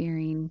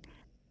 Christ-fearing,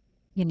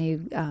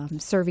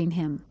 serving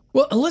Him.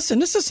 Well, listen,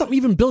 this is something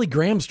even Billy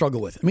Graham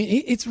struggled with. I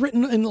mean, it's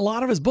written in a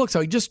lot of his books how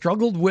he just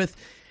struggled with,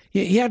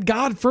 he had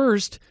God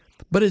first,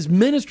 but his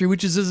ministry,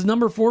 which is his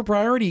number four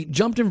priority,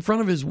 jumped in front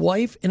of his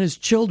wife and his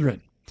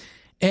children.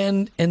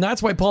 And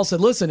that's why Paul said,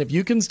 listen, if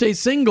you can stay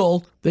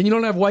single, then you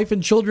don't have wife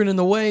and children in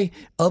the way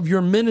of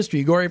your ministry.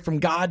 You go right from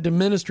God to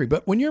ministry.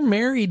 But when you're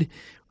married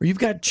or you've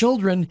got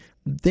children,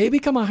 they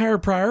become a higher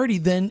priority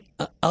than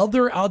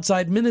other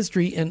outside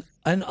ministry and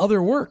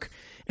other work.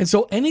 And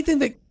so anything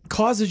that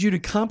causes you to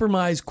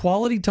compromise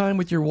quality time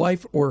with your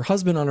wife or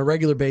husband on a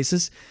regular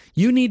basis,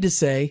 you need to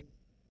say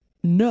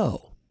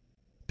no.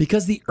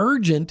 Because the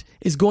urgent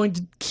is going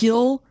to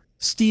kill,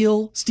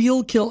 steal,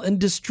 kill, and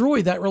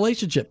destroy that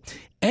relationship.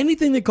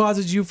 Anything that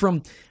causes you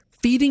from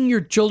feeding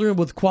your children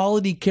with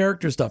quality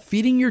character stuff,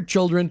 feeding your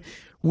children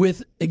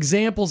with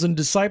examples and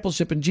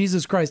discipleship in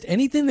Jesus Christ,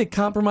 anything that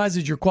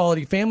compromises your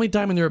quality family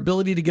time and their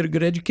ability to get a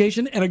good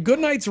education and a good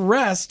night's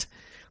rest,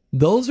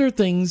 those are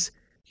things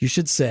you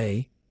should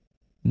say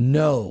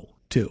no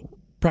to.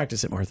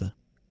 Practice it, Martha.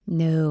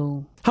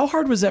 No. How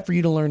hard was that for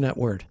you to learn that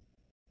word?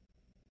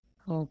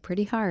 Oh,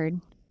 pretty hard.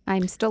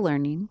 I'm still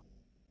learning.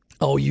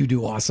 Oh, you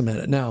do awesome at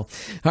it now.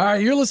 All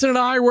right, you're listening to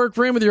I Work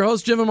For Him with your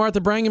host, Jim and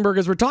Martha Brangenberg,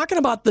 as we're talking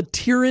about the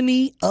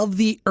tyranny of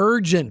the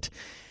urgent.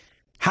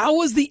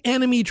 How is the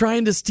enemy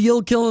trying to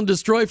steal, kill, and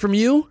destroy from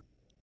you?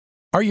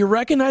 Are you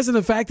recognizing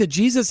the fact that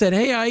Jesus said,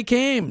 hey, I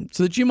came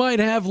so that you might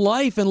have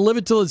life and live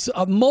it to its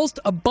most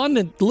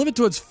abundant, live it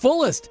to its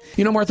fullest?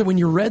 You know, Martha, when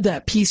you read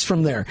that piece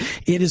from there,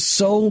 it's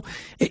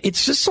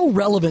just so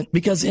relevant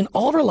because in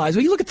all of our lives,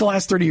 when you look at the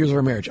last 30 years of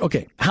our marriage,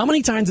 okay, how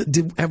many times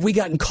have we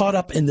gotten caught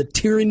up in the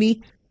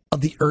tyranny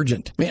of the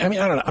urgent? I mean,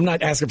 I don't know. I'm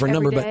not asking for a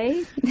number, but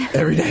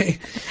every day.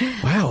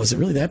 Wow, is it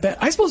really that bad?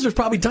 I suppose there's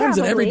probably times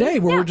in every day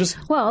where we're just...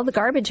 Well, the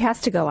garbage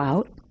has to go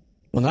out.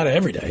 Well, not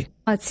every day.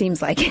 Well, it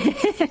seems like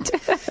it.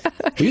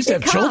 We used to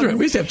have children.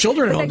 We used to have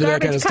children at home do that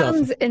kind of stuff.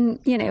 The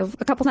garbage comes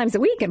a couple times a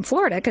week in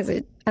Florida because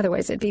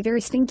otherwise it'd be very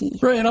stinky.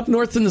 Right, and up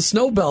north in the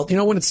snow belt,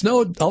 when it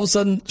snowed, all of a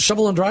sudden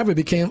shovel and driveway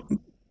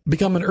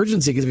become an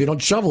urgency because if you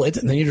don't shovel it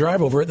and then you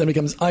drive over it, then it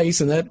becomes ice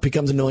and that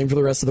becomes annoying for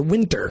the rest of the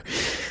winter.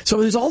 So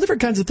there's all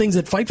different kinds of things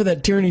that fight for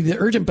that tyranny of the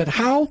urgent. But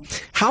how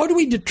do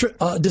we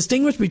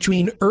distinguish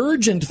between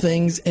urgent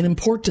things and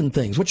important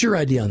things? What's your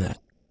idea on that?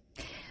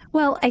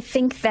 Well, I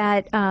think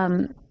that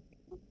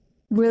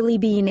really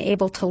being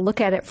able to look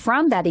at it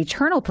from that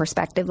eternal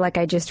perspective, like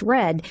I just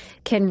read,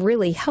 can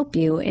really help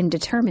you in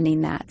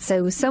determining that.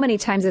 So many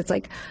times it's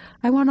like,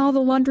 I want all the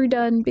laundry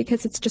done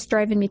because it's just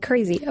driving me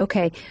crazy.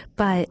 Okay,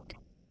 but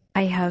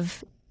I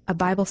have a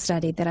Bible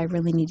study that I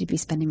really need to be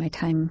spending my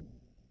time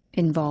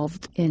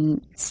involved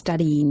in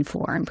studying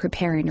for and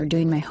preparing or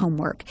doing my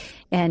homework?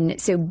 And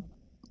so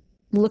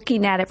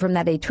looking at it from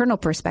that eternal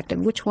perspective,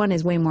 which one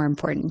is way more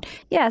important?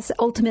 Yes,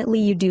 ultimately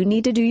you do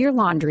need to do your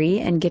laundry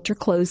and get your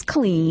clothes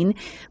clean,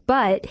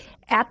 but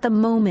at the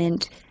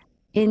moment,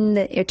 in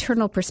the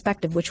eternal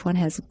perspective, which one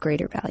has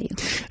greater value?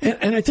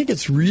 And I think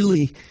it's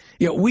really,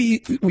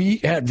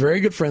 we had very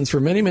good friends for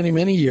many, many,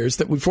 many years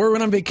that before we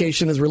went on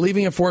vacation, as we're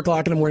leaving at 4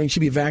 o'clock in the morning, she'd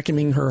be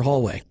vacuuming her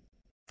hallway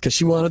because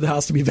she wanted the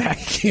house to be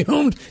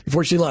vacuumed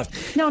before she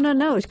left.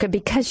 No. It's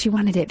because she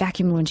wanted it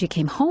vacuumed when she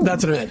came home.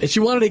 That's what I meant. She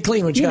wanted it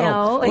clean when she got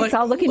home. It's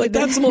all looking like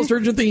that's the most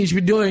urgent thing you should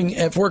be doing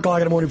at 4 o'clock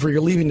in the morning before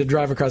you're leaving to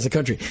drive across the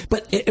country.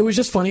 But it was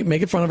just funny,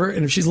 making fun of her.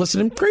 And if she's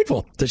listening,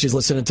 grateful that she's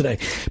listening today.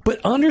 But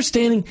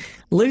understanding,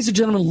 ladies and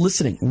gentlemen,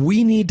 listening,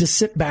 we need to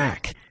sit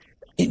back.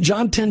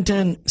 John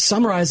 10:10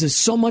 summarizes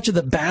so much of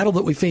the battle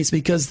that we face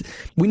because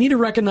we need to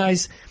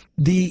recognize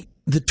the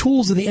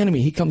tools of the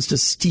enemy. He comes to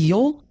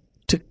steal,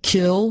 to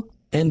kill,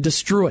 and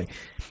destroy.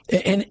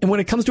 And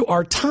when it comes to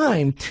our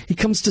time, he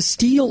comes to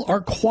steal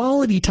our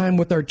quality time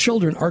with our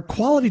children, our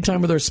quality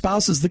time with our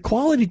spouses, the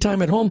quality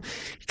time at home.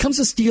 He comes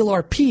to steal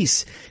our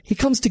peace. He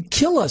comes to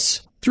kill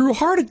us through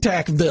heart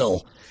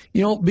attackville,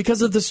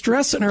 because of the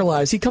stress in our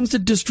lives. He comes to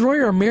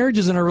destroy our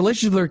marriages and our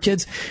relationships with our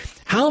kids.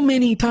 How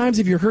many times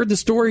have you heard the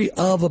story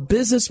of a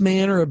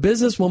businessman or a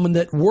businesswoman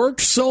that worked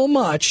so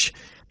much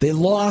they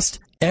lost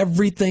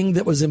everything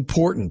that was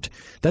important?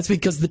 That's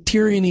because the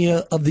tyranny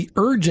of the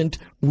urgent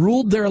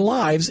ruled their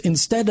lives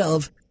instead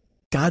of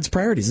God's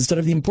priorities, instead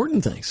of the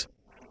important things.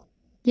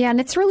 Yeah,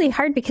 and it's really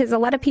hard because a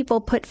lot of people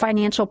put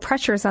financial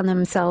pressures on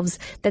themselves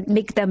that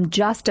make them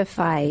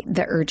justify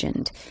the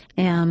urgent.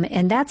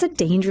 And that's a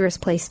dangerous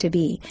place to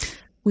be.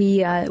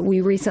 We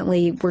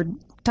recently were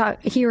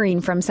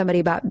hearing from somebody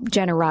about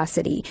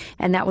generosity.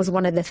 And that was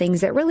one of the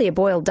things that really it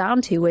boiled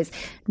down to was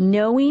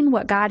knowing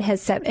what God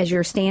has set as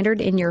your standard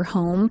in your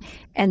home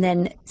and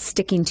then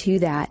sticking to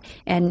that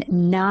and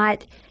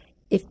not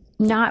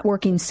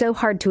working so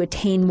hard to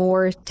attain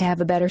more to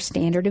have a better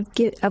standard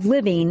of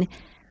living,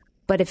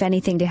 but if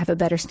anything, to have a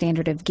better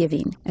standard of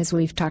giving, as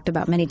we've talked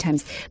about many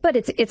times. But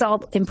it's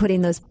all in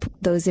putting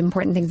those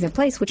important things in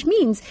place, which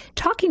means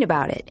talking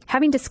about it,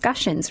 having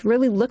discussions,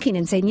 really looking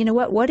and saying,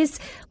 what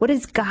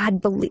does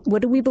God believe?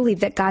 What do we believe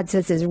that God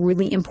says is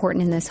really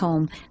important in this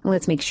home? And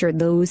let's make sure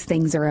those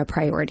things are a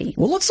priority.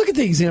 Well, let's look at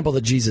the example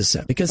that Jesus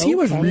set, because he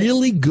was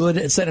really good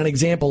at setting an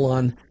example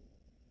on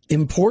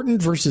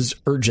important versus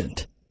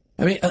urgent.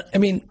 I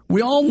mean,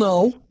 we all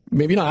know,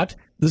 maybe not,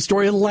 the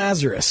story of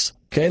Lazarus.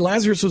 Okay,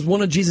 Lazarus was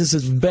one of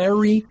Jesus's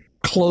very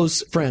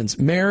close friends.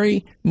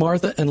 Mary,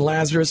 Martha, and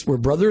Lazarus were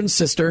brother and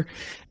sisters,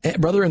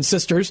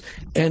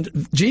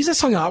 and Jesus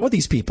hung out with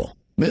these people.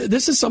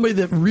 This is somebody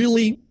that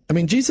really,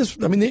 Jesus,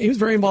 he was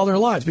very involved in their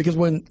lives, because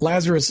when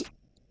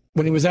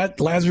he was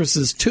at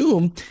Lazarus's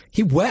tomb,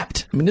 he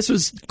wept. This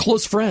was a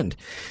close friend.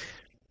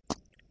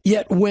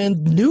 Yet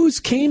when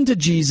news came to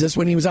Jesus,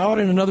 when he was out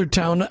in another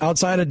town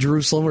outside of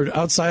Jerusalem or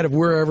outside of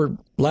wherever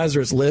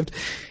Lazarus lived,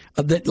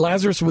 that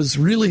Lazarus was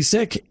really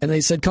sick, and they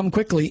said, come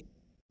quickly.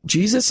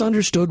 Jesus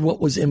understood what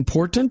was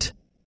important,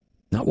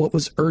 not what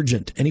was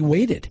urgent, and he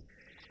waited.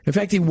 In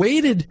fact, he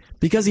waited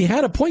because he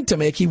had a point to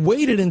make. He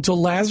waited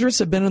until Lazarus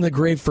had been in the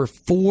grave for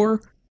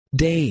 4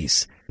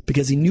 days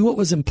because he knew what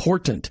was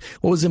important.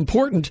 What was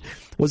important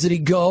was that he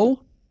go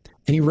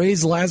and he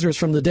raised Lazarus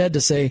from the dead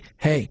to say,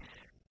 hey,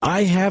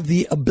 I have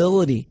the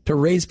ability to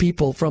raise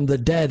people from the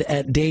dead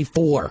at day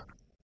 4.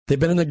 They've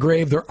been in the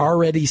grave. They're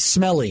already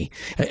smelly.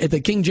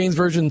 The King James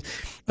Version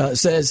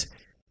says,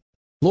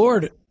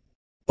 Lord,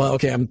 well,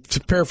 okay, I'm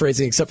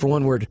paraphrasing except for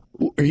one word.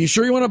 Are you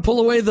sure you want to pull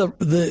away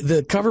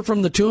the cover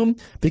from the tomb?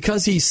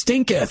 Because he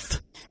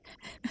stinketh.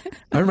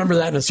 I remember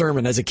that in a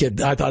sermon as a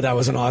kid. I thought that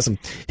was an awesome.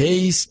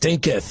 He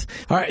stinketh.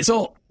 All right,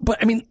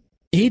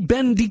 he'd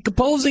been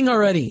decomposing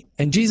already.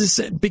 And Jesus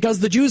said, because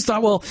the Jews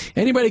thought, well,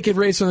 anybody could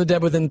raise from the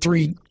dead within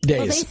 3 days.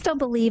 Well, they still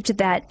believed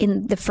that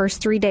in the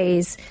first 3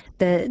 days,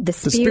 the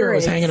spirit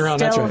was hanging around.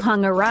 Still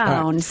hung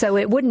around. Right. So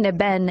it wouldn't have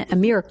been a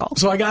miracle.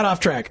 So I got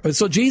off track.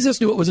 So Jesus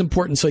knew what was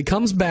important. So he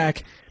comes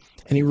back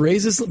and he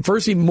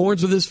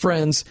mourns with his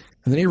friends,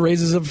 and then he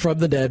raises him from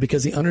the dead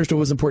because he understood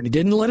what was important. He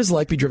didn't let his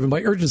life be driven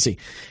by urgency.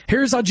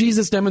 Here's how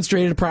Jesus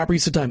demonstrated a proper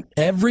use of time.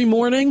 Every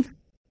morning,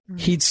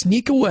 he'd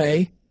sneak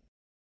away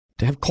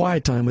to have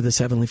quiet time with his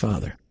heavenly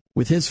Father,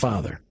 with his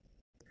Father.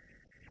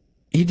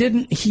 He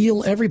didn't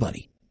heal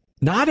everybody.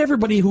 Not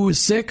everybody who was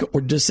sick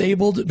or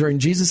disabled during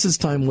Jesus'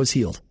 time was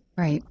healed.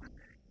 Right.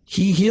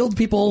 He healed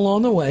people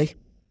along the way,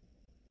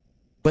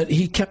 but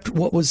he kept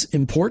what was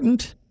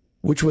important,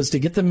 which was to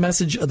get the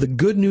message of the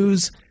good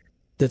news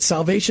that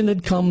salvation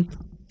had come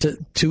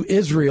to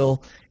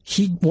Israel.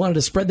 He wanted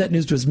to spread that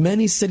news to as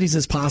many cities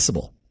as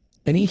possible.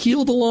 And he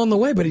healed along the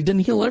way, but he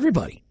didn't heal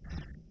everybody.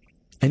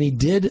 And he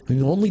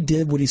only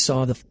did what he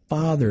saw the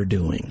Father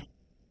doing.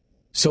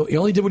 So he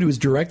only did what he was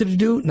directed to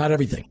do, not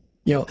everything.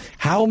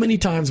 How many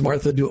times,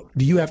 Martha, do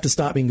you have to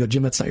stop me and go,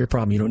 Jim, that's not your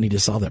problem. You don't need to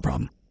solve that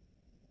problem.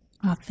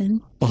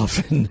 Often.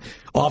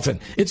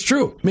 It's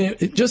true. I mean,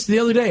 just the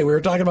other day, we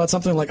were talking about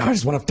something like, I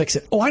just want to fix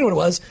it. Oh, I know what it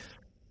was.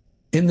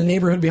 In the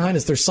neighborhood behind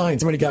us, there's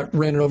signs. Somebody got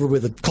ran over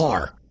with a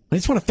car. I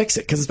just want to fix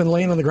it because it's been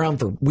laying on the ground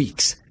for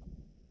weeks.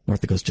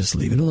 Martha goes, just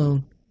leave it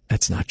alone.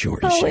 That's not your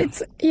issue. Oh, in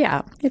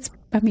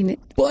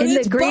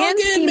the grand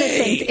scheme of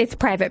things, it's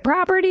private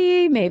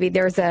property. Maybe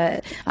there's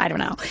I don't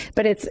know.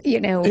 But it's,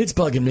 It's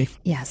bugging me.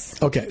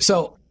 Yes. Okay.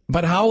 So,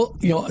 but how,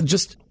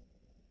 just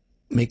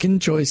making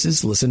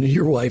choices, listen to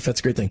your wife. That's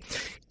a great thing.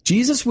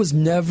 Jesus was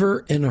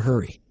never in a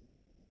hurry.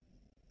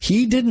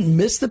 He didn't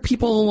miss the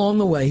people along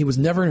the way. He was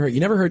never in a hurry.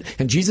 You never heard,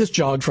 and Jesus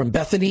jogged from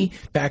Bethany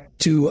back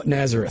to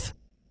Nazareth.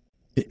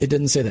 It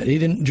didn't say that. He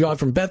didn't jog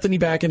from Bethany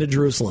back into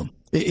Jerusalem.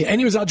 And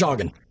he was out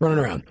jogging, running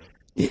around.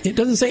 It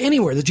doesn't say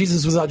anywhere that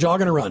Jesus was out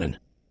jogging or running.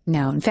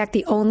 No. In fact,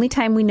 the only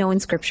time we know in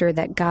Scripture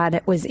that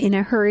God was in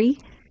a hurry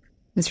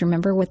is,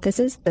 remember what this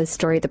is? The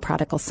story of the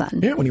prodigal son.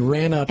 Yeah, when he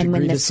ran out to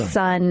greet his son.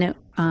 And when the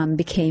son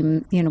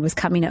became, was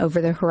coming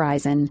over the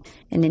horizon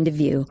and into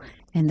view,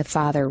 and the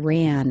father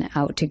ran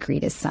out to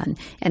greet his son.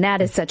 And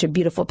that is such a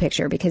beautiful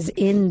picture, because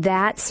in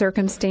that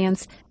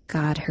circumstance,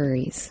 God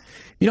hurries.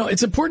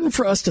 It's important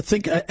for us to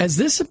think, as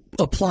this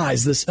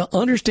applies, this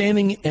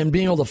understanding and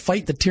being able to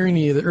fight the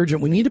tyranny of the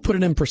urgent, we need to put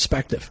it in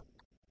perspective.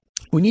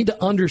 We need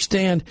to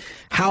understand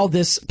how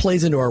this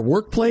plays into our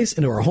workplace,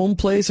 into our home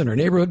place, in our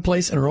neighborhood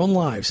place, in our own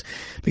lives.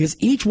 Because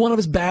each one of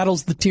us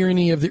battles the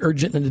tyranny of the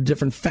urgent in a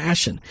different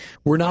fashion.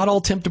 We're not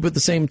all tempted with the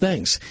same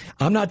things.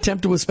 I'm not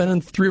tempted with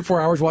spending 3 or 4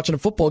 hours watching a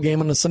football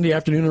game on a Sunday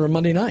afternoon or a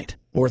Monday night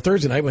or a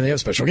Thursday night when they have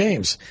special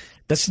games.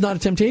 That's not a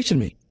temptation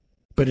to me.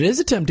 But it is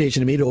a temptation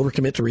to me to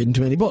overcommit to reading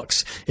too many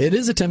books. It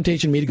is a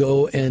temptation to me to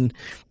go and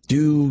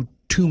do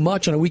too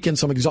much on a weekend,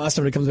 so I'm exhausted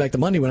when it comes back to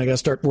Monday when I got to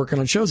start working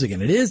on shows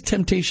again. It is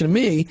temptation to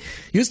me.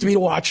 Used to be to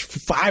watch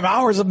 5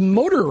 hours of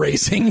motor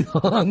racing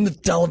on the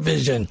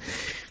television.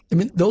 I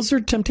mean, those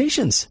are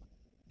temptations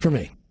for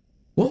me.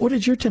 What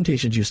did your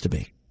temptations used to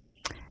be?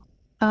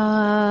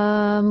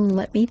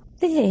 Let me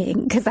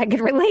think, because I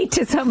could relate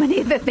to so many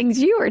of the things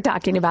you were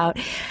talking about.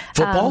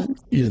 Football?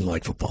 You didn't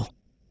like football?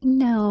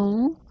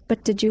 No.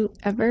 But did you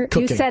ever?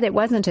 Cooking. You said it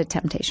wasn't a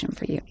temptation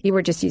for you. You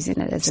were just using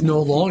it as It's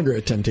no longer a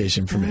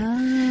temptation for me.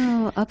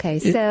 Oh, okay.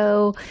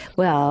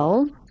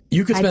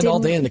 You could spend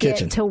all day in the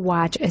kitchen. To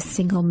watch a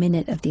single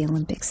minute of the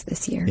Olympics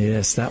this year.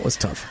 Yes, that was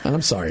tough. And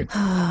I'm sorry.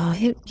 Oh,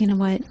 you know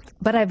what?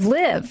 But I've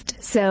lived,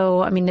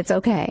 so it's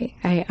okay.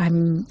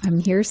 I'm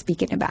here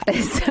speaking about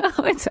it,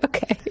 so it's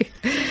okay.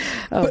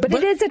 But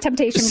it is a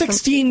temptation.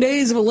 16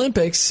 days of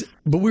Olympics,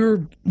 but we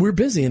were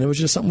busy, and it was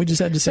just something we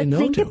just had to say no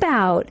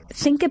to.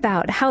 Think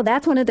about how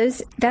that's one of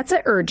those. That's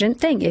an urgent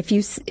thing. If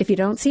you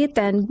don't see it,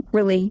 then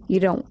really you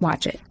don't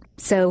watch it.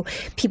 So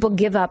people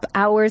give up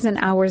hours and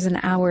hours and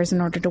hours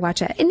in order to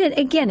watch it. And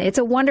again, it's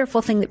a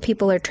wonderful thing that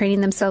people are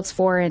training themselves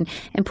for and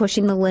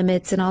pushing the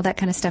limits and all that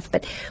kind of stuff.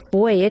 But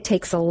boy, it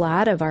takes a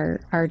lot of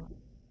our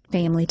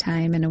family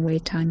time and away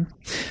time.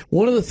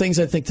 One of the things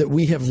I think that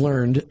we have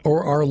learned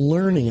or are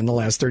learning in the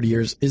last 30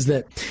 years is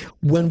that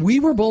when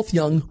we were both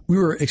young, we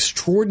were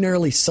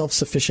extraordinarily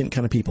self-sufficient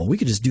kind of people. We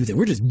could just do that.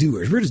 We're just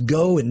doers. We're just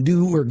go and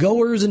do. We're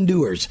goers and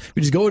doers.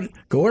 We just go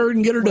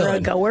and get her done. We're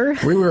a goer.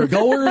 We were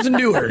goers and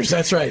doers.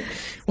 That's right.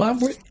 Well,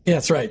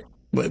 that's right.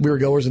 We were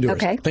goers and doers.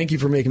 Okay. Thank you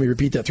for making me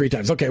repeat that 3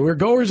 times. Okay, we're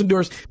goers and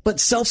doers, but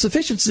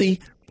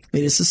self-sufficiency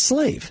made us a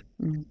slave.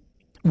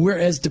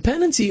 Whereas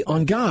dependency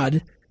on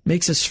God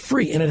makes us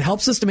free, and it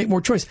helps us to make more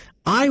choice.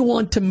 I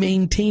want to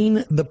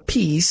maintain the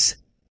peace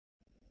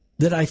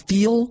that I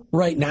feel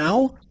right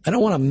now. I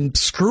don't want to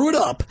screw it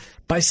up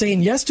by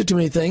saying yes to too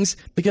many things,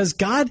 because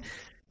God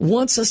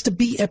wants us to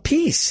be at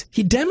peace.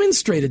 He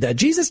demonstrated that.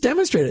 Jesus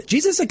demonstrated it.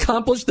 Jesus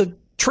accomplished the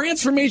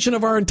transformation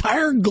of our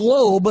entire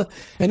globe,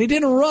 and he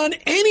didn't run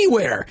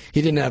anywhere.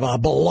 He didn't have a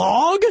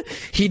blog.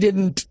 He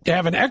didn't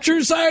have an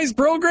exercise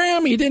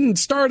program. He didn't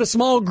start a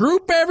small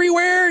group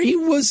everywhere. He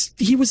was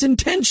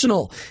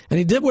intentional, and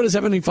he did what his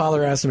Heavenly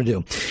Father asked him to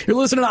do. You're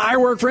listening to I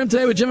Work for Him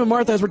today with Jim and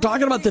Martha, as we're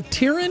talking about the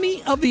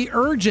tyranny of the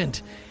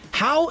urgent.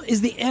 How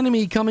is the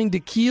enemy coming to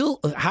kill?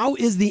 How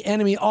is the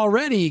enemy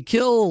already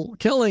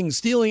killing,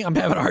 stealing? I'm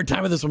having a hard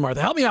time with this one, Martha.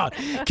 Help me out.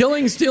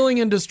 Killing, stealing,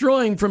 and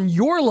destroying from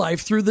your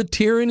life through the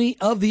tyranny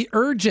of the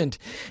urgent.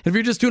 If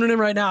you're just tuning in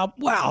right now,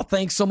 wow,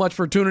 thanks so much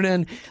for tuning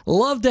in.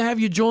 Love to have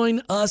you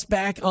join us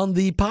back on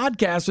the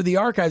podcast or the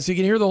archives so you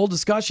can hear the whole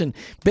discussion,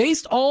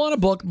 based all on a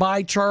book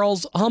by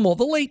Charles Hummel,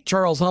 the late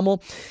Charles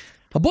Hummel.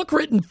 A book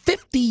written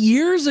 50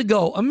 years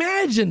ago.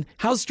 Imagine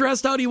how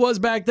stressed out he was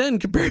back then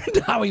compared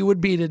to how he would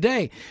be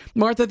today.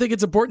 Martha, I think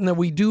it's important that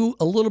we do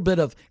a little bit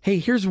of, hey,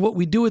 here's what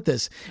we do with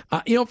this.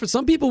 For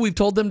some people, we've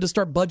told them to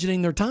start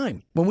budgeting their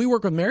time. When we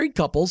work with married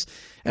couples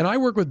and I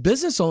work with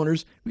business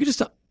owners, we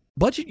just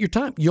budget your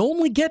time. You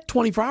only get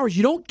 24 hours.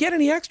 You don't get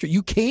any extra.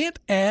 You can't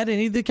add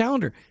any to the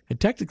calendar. And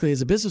technically,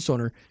 as a business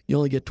owner, you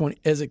only get 20.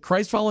 As a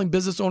Christ-following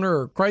business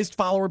owner or Christ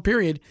follower,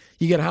 period,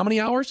 you get how many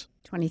hours?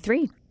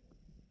 23.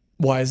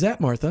 Why is that,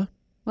 Martha?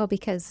 Well,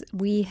 because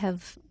we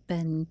have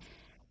been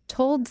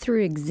told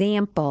through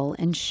example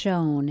and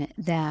shown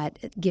that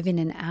giving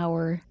an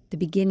hour the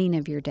beginning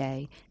of your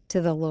day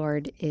to the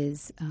Lord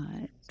is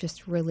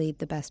just really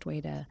the best way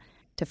to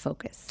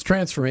focus. It's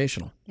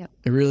transformational. Yep.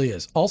 It really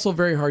is. Also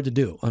very hard to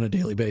do on a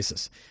daily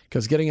basis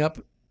because getting up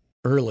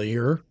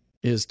earlier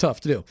is tough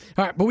to do.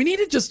 All right, but we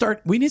need to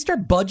start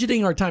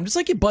budgeting our time. Just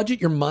like you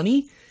budget your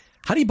money,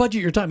 how do you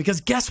budget your time?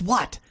 Because guess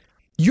what?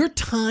 Your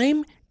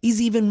time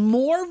is even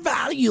more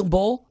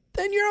valuable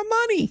than your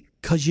money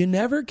because you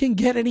never can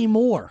get any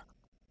more.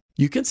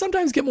 You can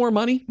sometimes get more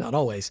money, not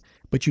always,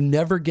 but you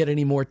never get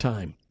any more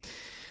time.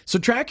 So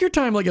track your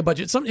time like a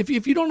budget.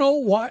 If you don't know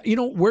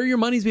where your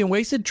money's being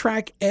wasted,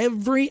 track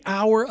every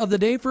hour of the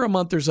day for a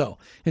month or so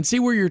and see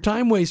where your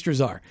time wasters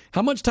are.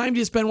 How much time do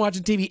you spend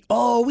watching TV?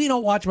 Oh, we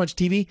don't watch much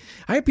TV.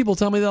 I have people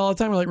tell me that all the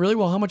time. We're like, really?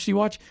 Well, how much do you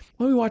watch?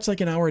 Well, we watch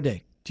like an hour a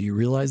day. Do you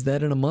realize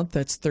that in a month,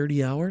 that's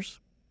 30 hours?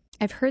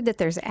 I've heard that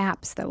there's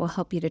apps that will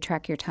help you to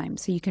track your time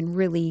so you can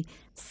really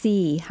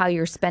see how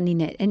you're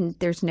spending it. And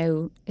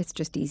it's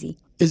just easy.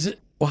 Is it?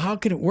 Well, how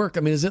can it work? I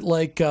mean, is it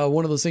like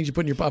one of those things you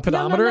put in your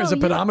pedometer? No. Is it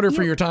a pedometer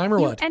for your time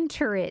or what? You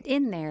enter it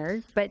in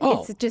there, but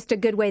it's just a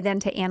good way then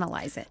to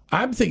analyze it.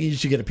 I'm thinking you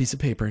should get a piece of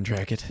paper and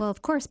track it. Well,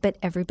 of course, but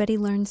everybody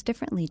learns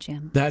differently,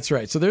 Jim. That's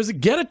right. So there's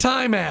get a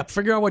time app.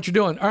 Figure out what you're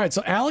doing. All right,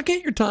 so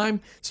allocate your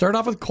time. Start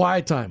off with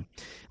quiet time.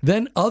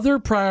 Then other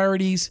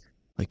priorities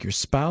like your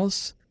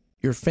spouse,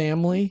 your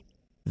family,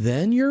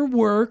 then your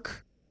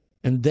work,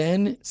 and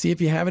then see if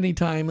you have any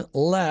time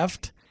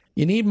left.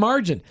 You need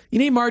margin. You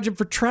need margin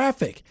for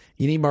traffic.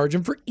 You need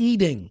margin for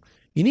eating.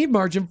 You need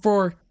margin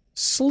for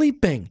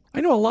sleeping.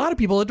 I know a lot of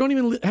people that don't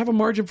even have a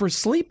margin for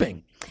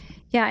sleeping.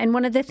 Yeah, and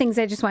one of the things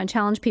I just want to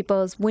challenge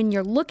people is when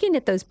you're looking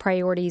at those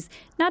priorities,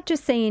 not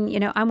just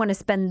saying, I want to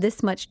spend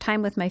this much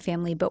time with my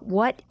family, but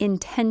what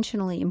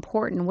intentionally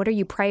important? What are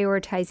you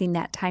prioritizing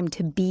that time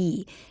to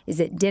be? Is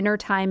it dinner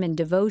time and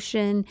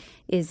devotion?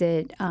 Is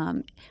it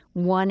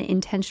one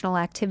intentional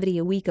activity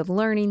a week of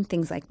learning?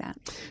 Things like that.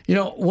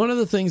 One of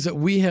the things that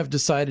we have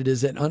decided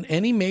is that on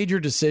any major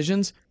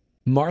decisions,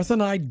 Martha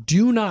and I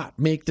do not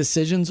make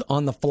decisions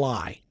on the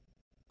fly,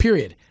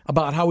 period,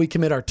 about how we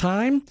commit our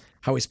time,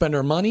 how we spend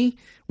our money.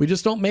 We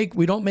don't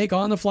make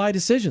on the fly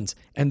decisions.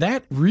 And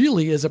that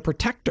really is a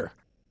protector.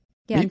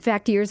 Yeah. In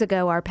fact, years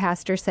ago, our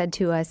pastor said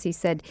to us, he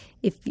said,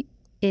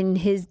 in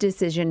his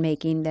decision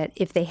making, that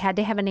if they had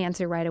to have an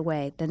answer right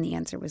away, then the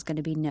answer was going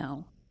to be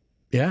no.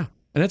 Yeah.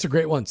 And that's a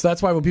great one. So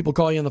that's why when people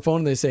call you on the phone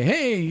and they say,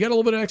 hey, you got a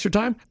little bit of extra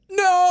time?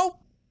 No.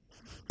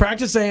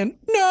 Practice saying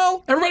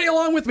no. Everybody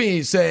along with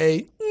me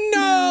say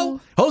no.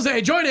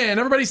 Jose, join in.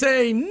 Everybody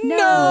say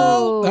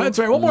no. That's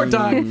right. One more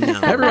time. No.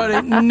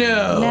 Everybody,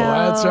 no.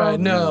 That's right.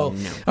 No.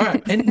 All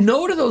right. And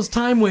no to those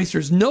time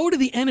wasters. No to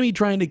the enemy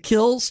trying to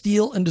kill,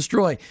 steal, and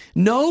destroy.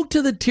 No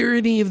to the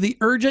tyranny of the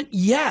urgent.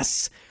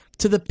 Yes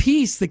to the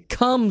peace that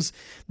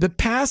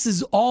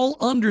passes all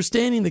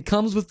understanding that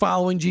comes with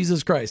following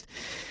Jesus Christ.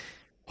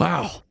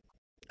 Wow.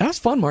 That was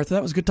fun, Martha.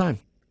 That was a good time.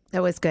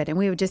 That was good. And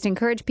we would just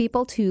encourage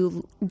people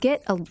to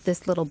get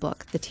this little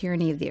book, The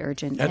Tyranny of the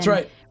Urgent. That's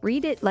right.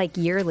 Read it like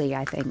yearly,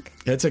 I think.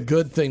 It's a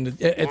good thing.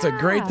 It's a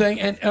great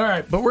thing. And all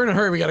right, but we're in a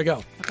hurry. We got to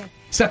go. Okay.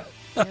 So,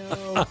 no.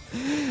 All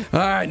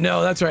right.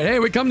 No, that's right. Hey,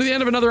 we come to the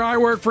end of another I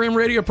Work for Him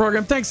radio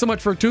program. Thanks so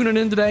much for tuning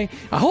in today.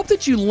 I hope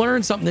that you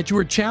learned something, that you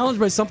were challenged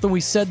by something we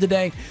said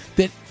today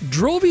that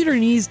drove you to your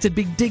knees to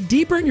dig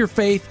deeper in your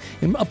faith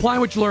and apply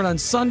what you learned on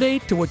Sunday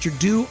to what you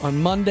do on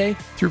Monday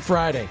through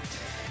Friday.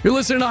 You're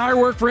listening to I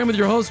Work for Him with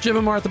your hosts, Jim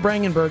and Martha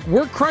Brangenberg.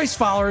 We're Christ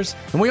followers,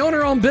 and we own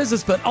our own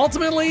business, but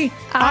ultimately,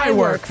 I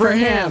work for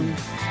Him.